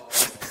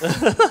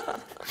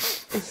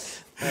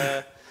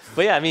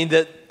 But yeah, I mean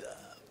that.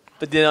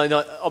 But you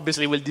know,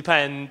 obviously, it will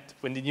depend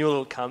when the new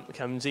law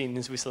comes in.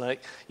 In Switzerland,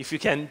 like, if you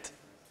can't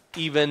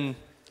even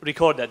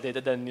record that data,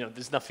 then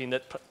there's nothing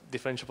that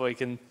differential privacy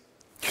can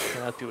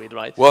help you with,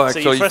 right? Well,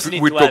 actually,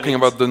 if we're talking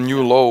about the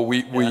new law,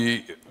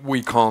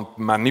 we can't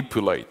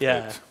manipulate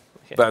it.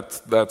 Okay.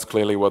 That's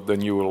clearly what the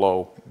new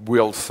law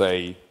will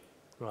say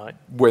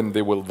when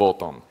they will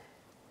vote on.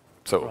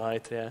 So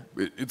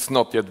it's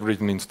not yet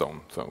written in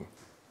stone. So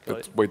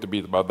let's wait a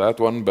bit about that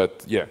one.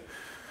 But yeah.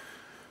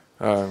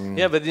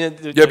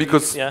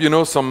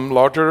 Because some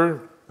larger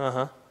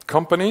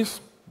companies,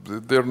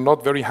 they're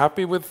not very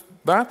happy with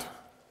that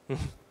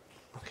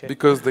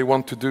because they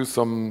want to do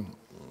some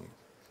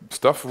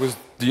stuff with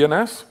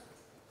DNS.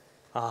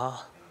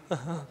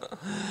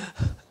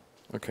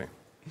 Okay.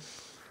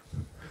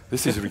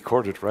 This is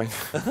recorded, right?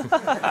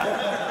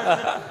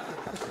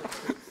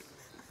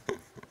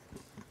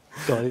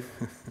 Got it.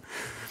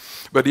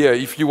 But yeah,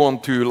 if you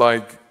want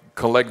to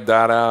collect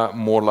data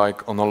more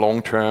like on a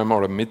long term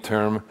or a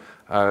mid-term,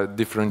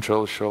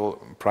 differential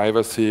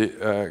privacy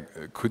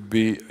could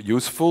be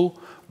useful.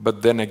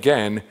 But then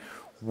again,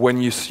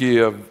 when you see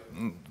a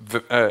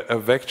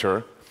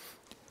vector,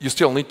 you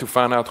still need to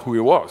find out who he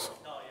was.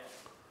 Oh, yeah.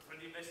 For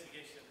the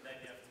investigation, then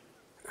you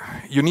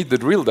have to. You need the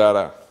real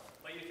data.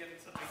 But you can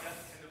something that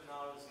kind of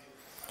narrows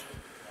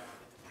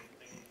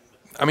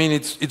it. I mean,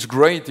 it's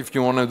great if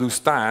you want to do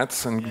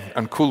stats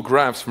and cool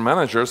graphs for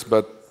managers,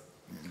 but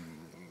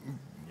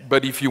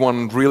if you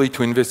want really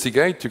to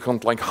investigate, you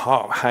can't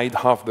hide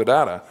half the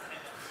data.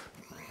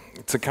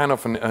 it's a kind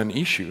of an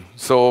issue.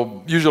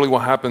 So usually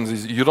what happens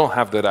is you don't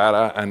have the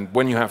data, and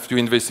when you have to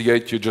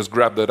investigate, you just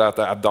grab the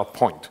data at that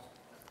point.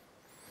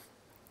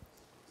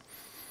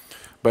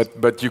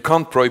 But you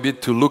can't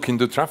prohibit to look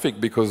into traffic,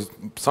 because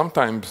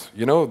sometimes,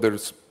 you know,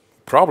 there's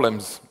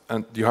problems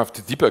and you have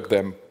to debug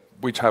them,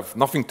 which have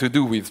nothing to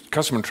do with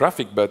customer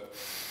traffic, but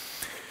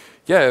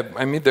yeah,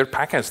 I mean, they're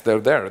packets, they're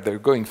there, they're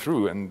going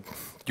through, and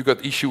you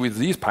got issue with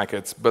these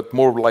packets, but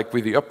more like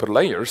with the upper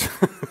layers,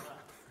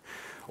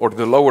 or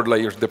the lower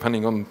layers,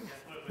 depending on,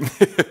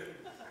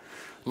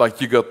 like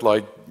you got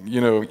like,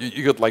 you know,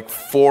 you got like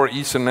 4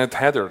 Ethernet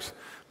headers,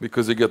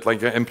 because you get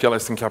like an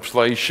MPLS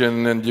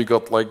encapsulation, and you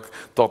got like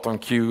dot on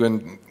queue,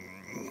 and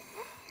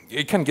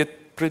it can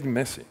get pretty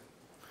messy.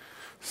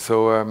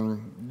 So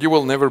you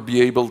will never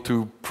be able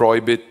to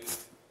prohibit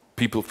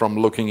people from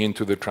looking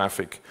into the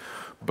traffic.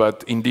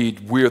 But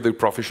indeed, we're the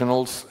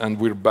professionals, and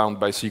we're bound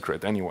by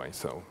secret anyway.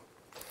 So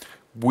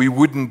we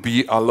wouldn't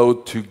be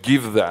allowed to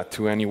give that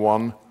to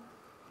anyone,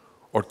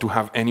 or to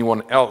have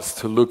anyone else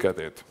to look at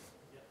it.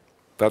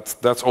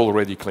 That's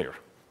already clear,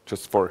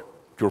 just for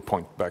your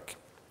point back.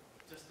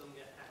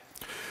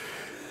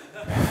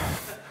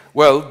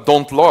 Well,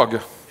 don't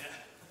log.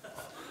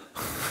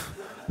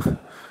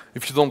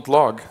 If you don't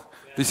log,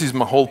 this is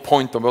my whole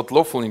point about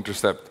lawful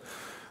intercept.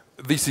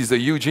 This is a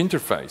huge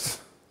interface.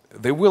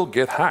 They will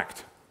get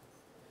hacked.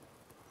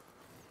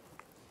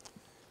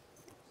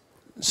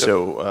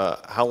 So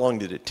how long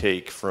did it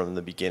take from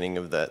the beginning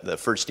of the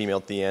first email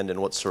at the end,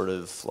 and what sort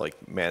of like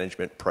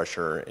management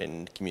pressure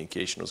and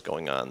communication was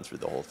going on through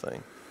the whole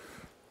thing?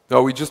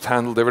 No, we just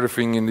handled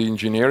everything in the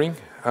engineering.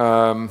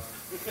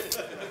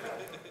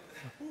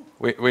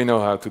 We know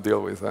how to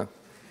deal with that,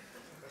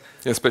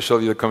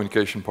 especially the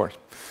communication part.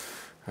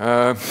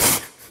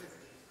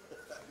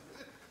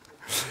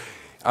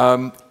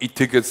 It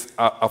took us,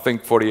 I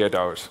think, 48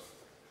 hours.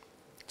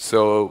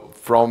 So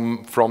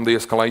from the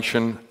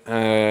escalation,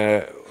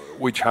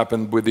 which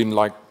happened within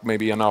like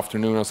maybe an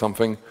afternoon or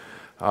something,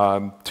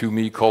 to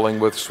me calling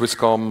with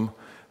Swisscom,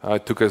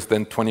 took us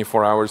then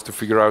 24 hours to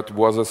figure out it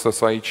was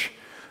SSH.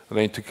 And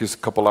then it took us a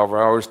couple of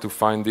hours to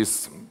find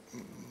this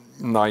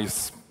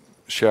nice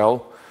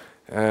shell.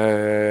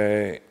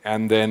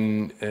 And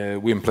then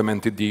we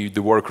implemented the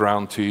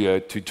workaround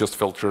to just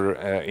filter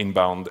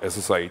inbound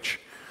SSH,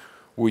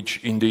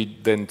 which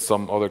indeed then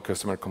some other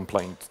customer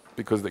complained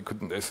because they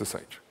couldn't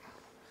SSH.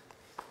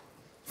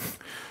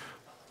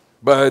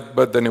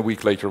 But then a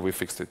week later we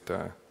fixed it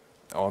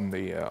on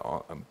the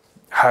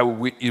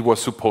how it was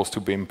supposed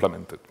to be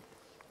implemented.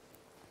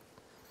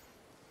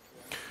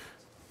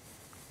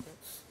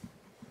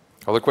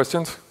 Other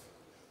questions?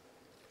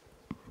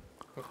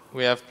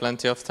 We have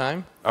plenty of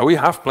time. We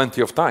have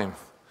plenty of time.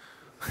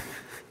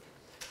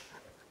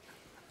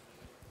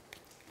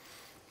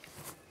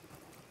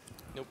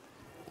 Nope.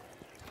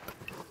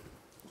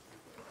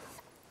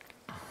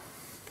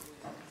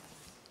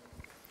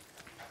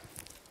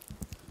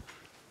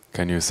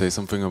 Can you say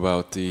something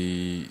about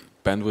the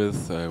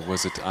bandwidth?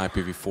 Was it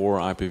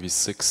IPv4,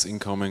 IPv6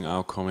 incoming,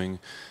 outgoing?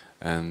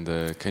 And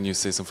can you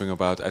say something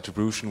about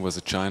attribution? Was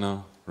it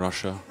China,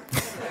 Russia?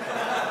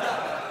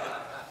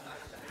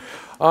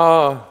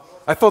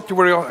 I thought you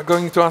were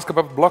going to ask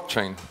about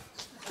blockchain.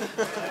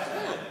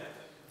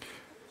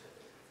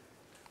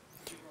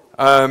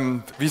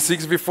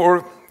 V6,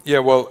 V4, yeah,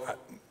 well,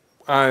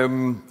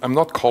 I'm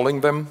not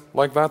calling them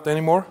like that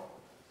anymore.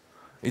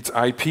 It's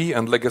IP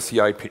and legacy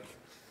IP.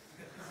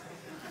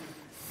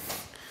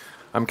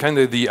 I'm kind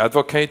of the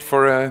advocate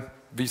for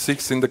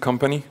V6 in the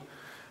company.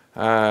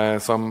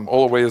 So I'm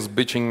always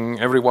bitching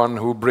everyone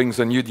who brings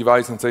a new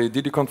device and say,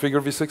 did you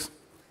configure V6?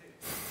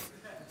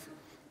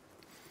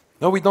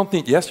 No, we don't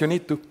need. Yes, you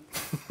need to.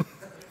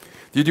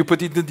 Did you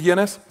put it in the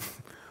DNS?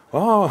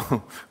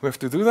 Oh, we have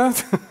to do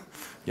that?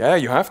 Yeah,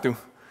 you have to.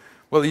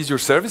 Well, is your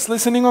service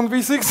listening on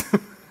V6?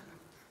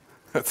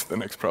 That's the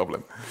next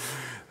problem.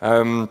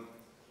 And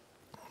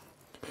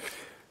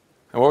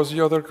what was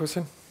the other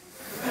question?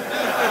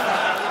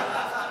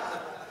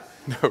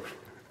 No.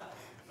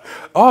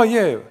 Oh,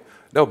 yeah.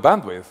 No,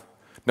 bandwidth.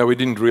 No, we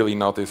didn't really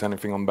notice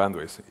anything on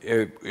bandwidth.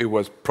 It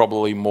was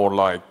probably more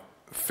like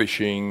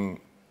phishing,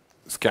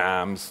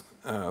 scams,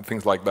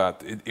 things like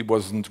that. It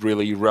wasn't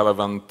really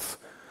relevant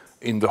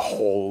in the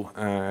whole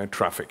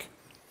traffic.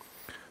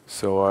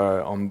 So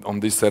on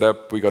this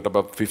setup, we got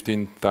about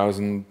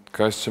 15,000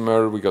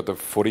 customers. We got a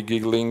 40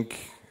 gig link.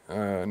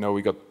 No,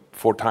 we got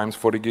 4 times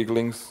 40 gig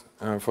links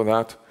for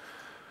that.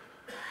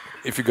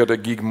 If you got a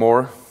gig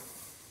more,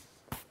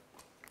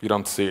 you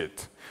don't see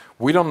it.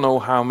 We don't know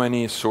how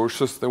many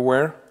sources there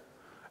were.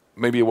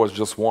 Maybe it was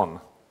just one.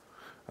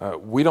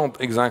 We don't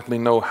exactly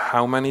know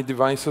how many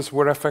devices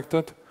were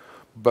affected,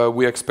 but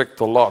we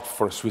expect a lot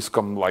for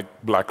Swisscom like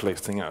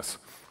blacklisting us.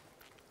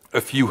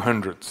 A few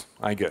hundreds,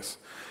 I guess.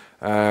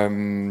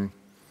 Our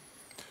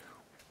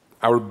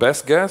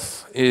best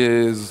guess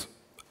is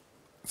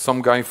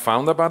some guy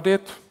found about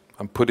it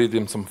and put it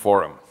in some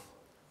forum.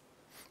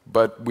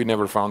 But we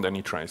never found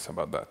any trace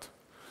about that.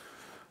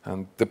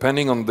 And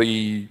depending on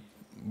the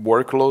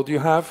workload you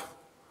have,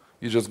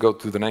 you just go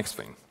to the next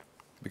thing.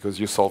 because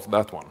you solved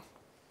that one.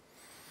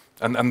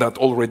 And that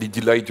already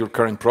delayed your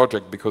current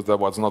project because that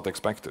was not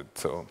expected.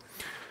 So,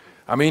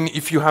 I mean,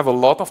 if you have a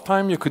lot of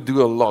time, you could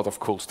do a lot of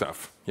cool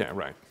stuff. Yeah,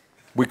 right.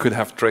 We could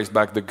have traced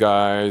back the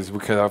guys. We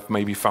could have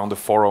maybe found a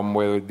forum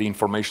where the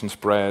information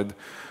spread.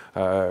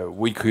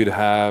 We could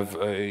have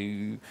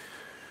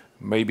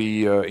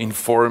maybe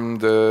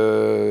informed,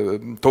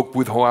 talked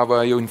with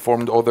Huawei,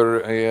 informed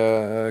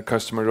other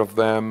customers of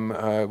them.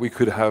 We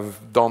could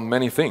have done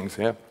many things,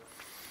 yeah.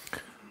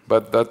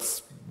 But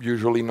that's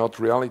usually not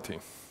reality,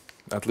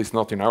 at least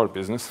not in our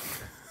business.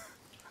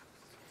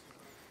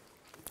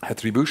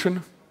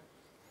 Attribution?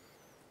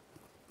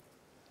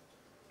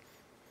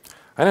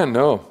 I don't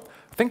know.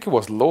 I think it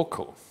was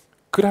local.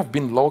 Could have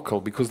been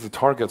local because the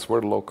targets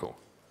were local.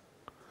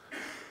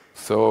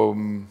 So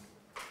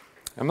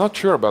I'm not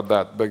sure about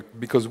that, but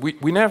because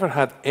we never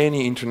had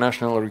any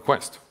international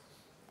request.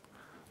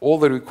 All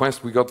the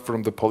requests we got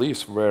from the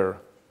police were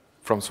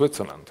from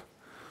Switzerland.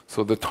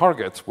 So the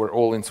targets were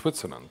all in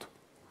Switzerland.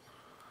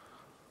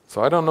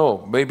 So I don't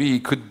know, maybe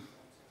it could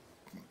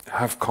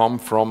have come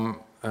from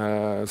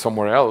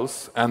somewhere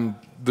else and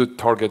the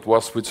target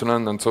was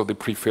Switzerland and so they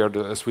preferred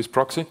a Swiss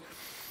proxy.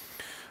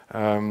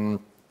 I'd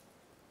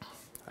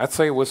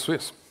say it was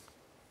Swiss.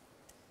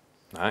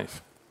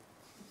 Nice.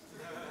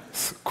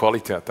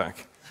 Quality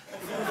attack.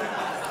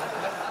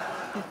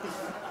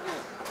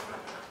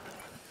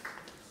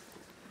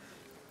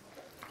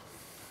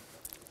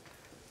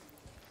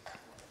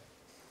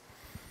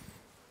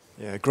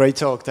 Yeah, great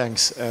talk,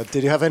 thanks.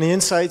 Did you have any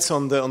insights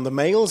on the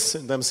mails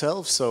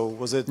themselves? So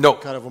was it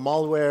kind of a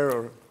malware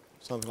or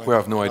something like that? We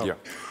have no idea.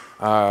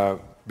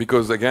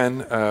 Because again,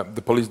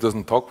 the police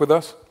doesn't talk with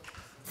us.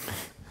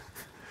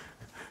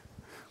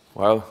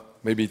 Well,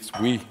 maybe it's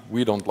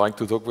we don't like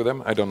to talk with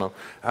them, I don't know.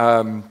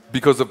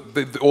 Because of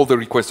all the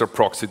requests are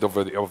proxied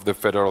of the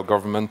federal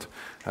government.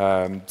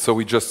 So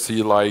we just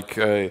see like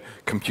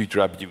computer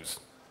abuse.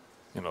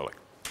 You know, like,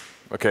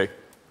 okay,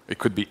 it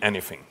could be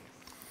anything.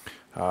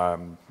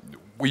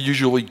 We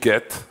usually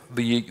get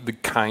the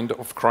kind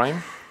of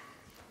crime.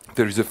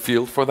 There is a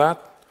field for that.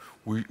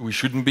 We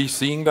shouldn't be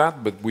seeing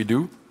that, but we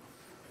do.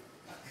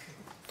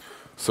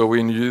 So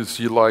when you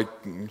see like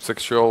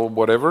sexual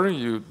whatever,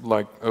 you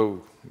like,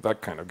 oh,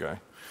 that kind of guy.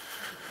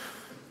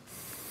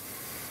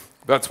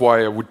 That's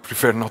why I would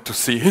prefer not to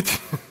see it.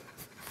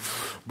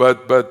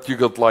 but you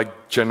got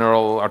like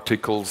general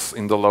articles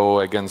in the law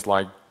against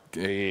like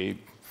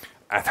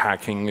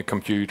attacking a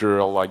computer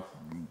or like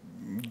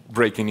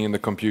breaking in the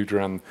computer,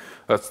 and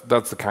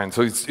that's the kind.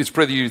 So it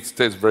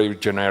stays very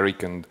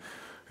generic, and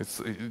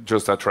it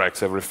just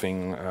attracts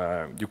everything.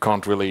 You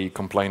can't really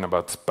complain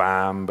about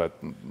spam,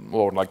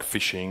 or like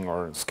phishing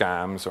or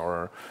scams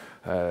or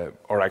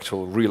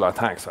actual real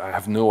attacks. I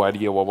have no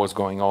idea what was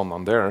going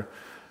on there.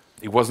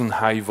 It wasn't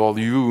high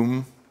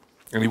volume,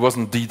 and it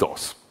wasn't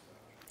DDoS.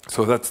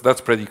 So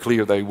that's pretty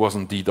clear that it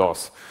wasn't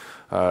DDoS.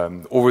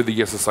 Over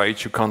the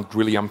SSH, you can't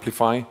really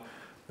amplify.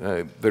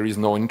 There is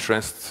no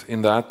interest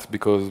in that,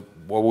 because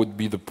what would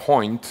be the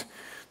point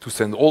to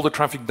send all the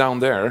traffic down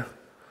there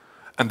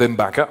and then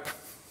back up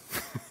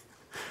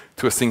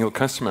to a single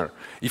customer?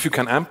 If you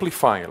can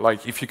amplify,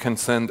 like if you can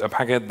send a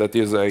packet that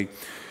is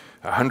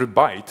 100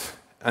 bytes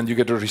and you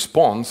get a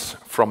response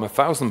from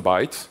 1,000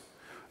 bytes,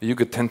 you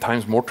get 10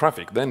 times more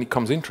traffic. Then it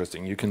becomes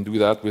interesting. You can do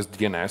that with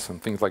DNS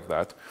and things like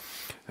that.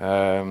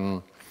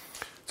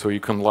 So you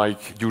can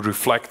you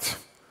reflect,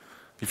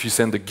 if you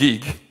send a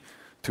gig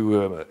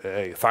to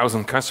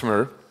 1,000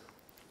 customer,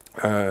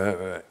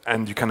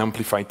 and you can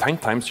amplify 10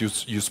 times,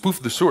 you spoof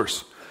the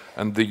source.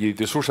 And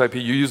the source IP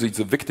you use is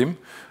the victim,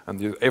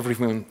 and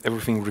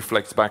everything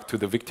reflects back to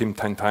the victim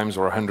 10 times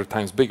or 100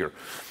 times bigger.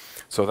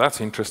 So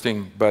that's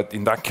interesting, but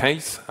in that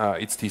case,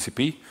 it's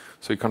TCP,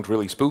 so you can't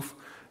really spoof.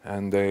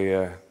 And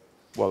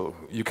well,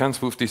 you can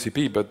spoof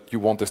TCP, but you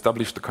won't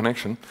establish the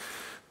connection.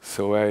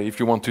 So if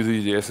you want to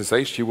do the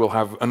SSH, you will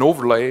have an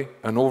overlay,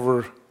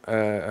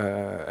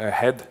 a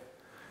head.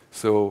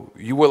 So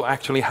you will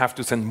actually have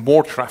to send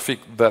more traffic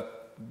than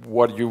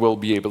what you will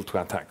be able to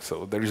attack.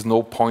 So there is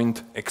no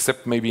point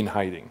except maybe in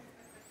hiding.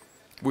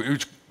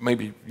 Which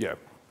maybe, yeah.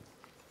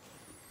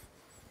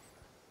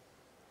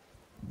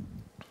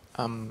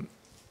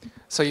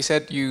 So you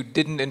said you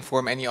didn't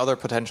inform any other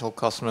potential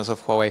customers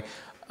of Huawei.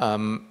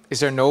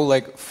 Is there no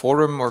like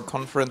forum or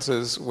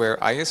conferences where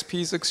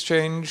ISPs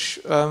exchange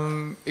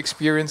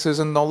experiences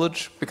and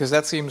knowledge? Because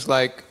that seems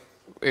like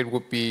it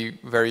would be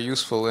very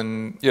useful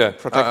in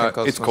protecting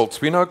customers. It's called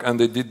SWINOG, and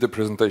they did the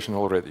presentation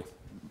already.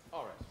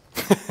 All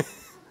right.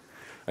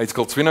 It's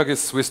called SWINOG,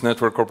 it's Swiss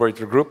Network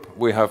Operator Group.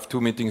 We have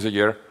 2 meetings a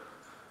year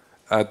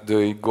at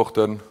the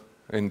Gorten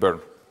in Bern,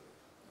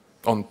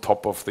 on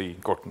top of the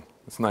Gorten.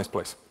 It's a nice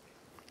place.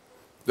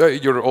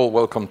 You're all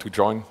welcome to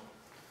join.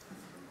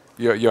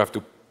 You have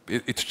to.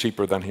 It's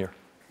cheaper than here.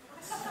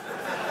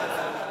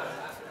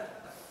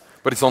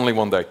 But it's only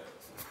 1 day.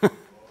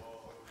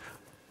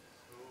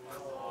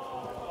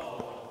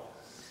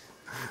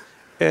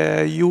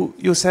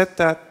 You said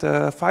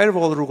that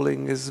firewall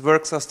ruling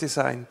works as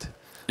designed.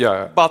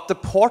 Yeah. But the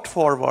port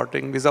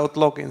forwarding without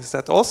logins,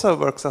 that also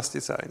works as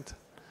designed.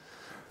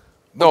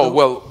 No,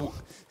 well,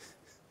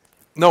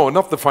 no,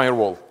 not the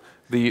firewall.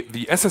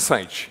 The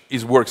SSH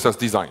works as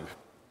designed.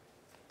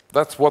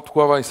 That's what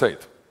Huawei said.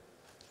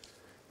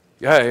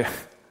 Yeah.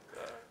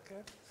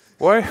 Okay.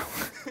 Why?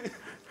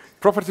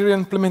 Proprietary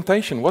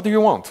implementation. What do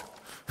you want?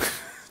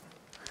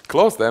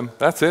 Close them.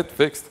 That's it.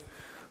 Fixed.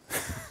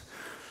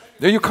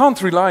 You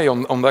can't rely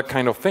on that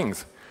kind of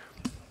things.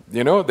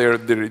 You know,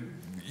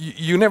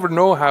 you never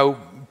know how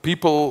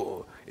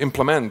people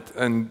implement,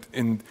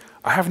 and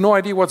I have no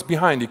idea what's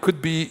behind. It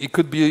could be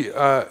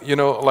you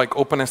know, like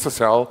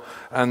OpenSSL,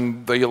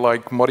 and they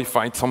like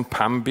modified some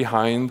PAM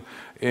behind.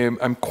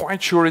 I'm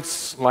quite sure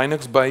it's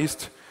Linux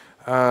based.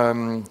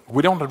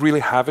 We don't really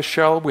have a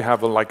shell. We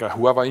have like a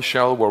Huawei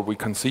shell where we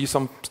can see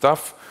some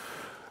stuff.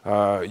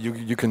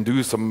 You can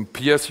do some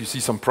PS, you see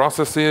some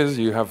processes,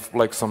 you have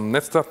like some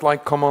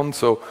netstat-like command,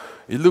 so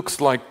it looks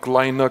like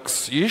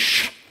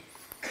Linux-ish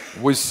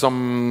with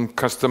some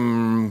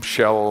custom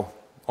shell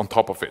on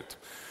top of it.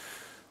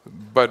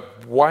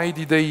 But why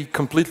did they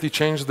completely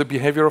change the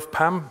behavior of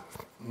PAM?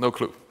 No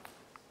clue.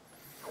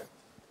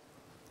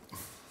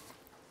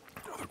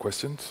 Other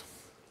questions?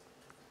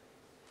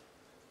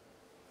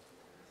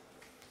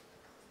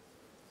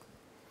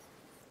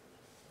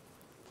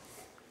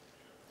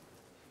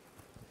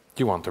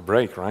 You want a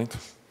break, right?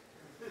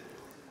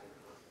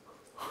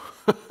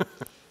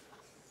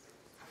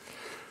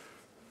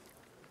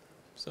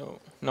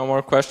 So, no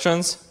more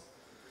questions?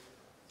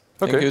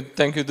 Okay.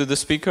 Thank you to the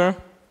speaker.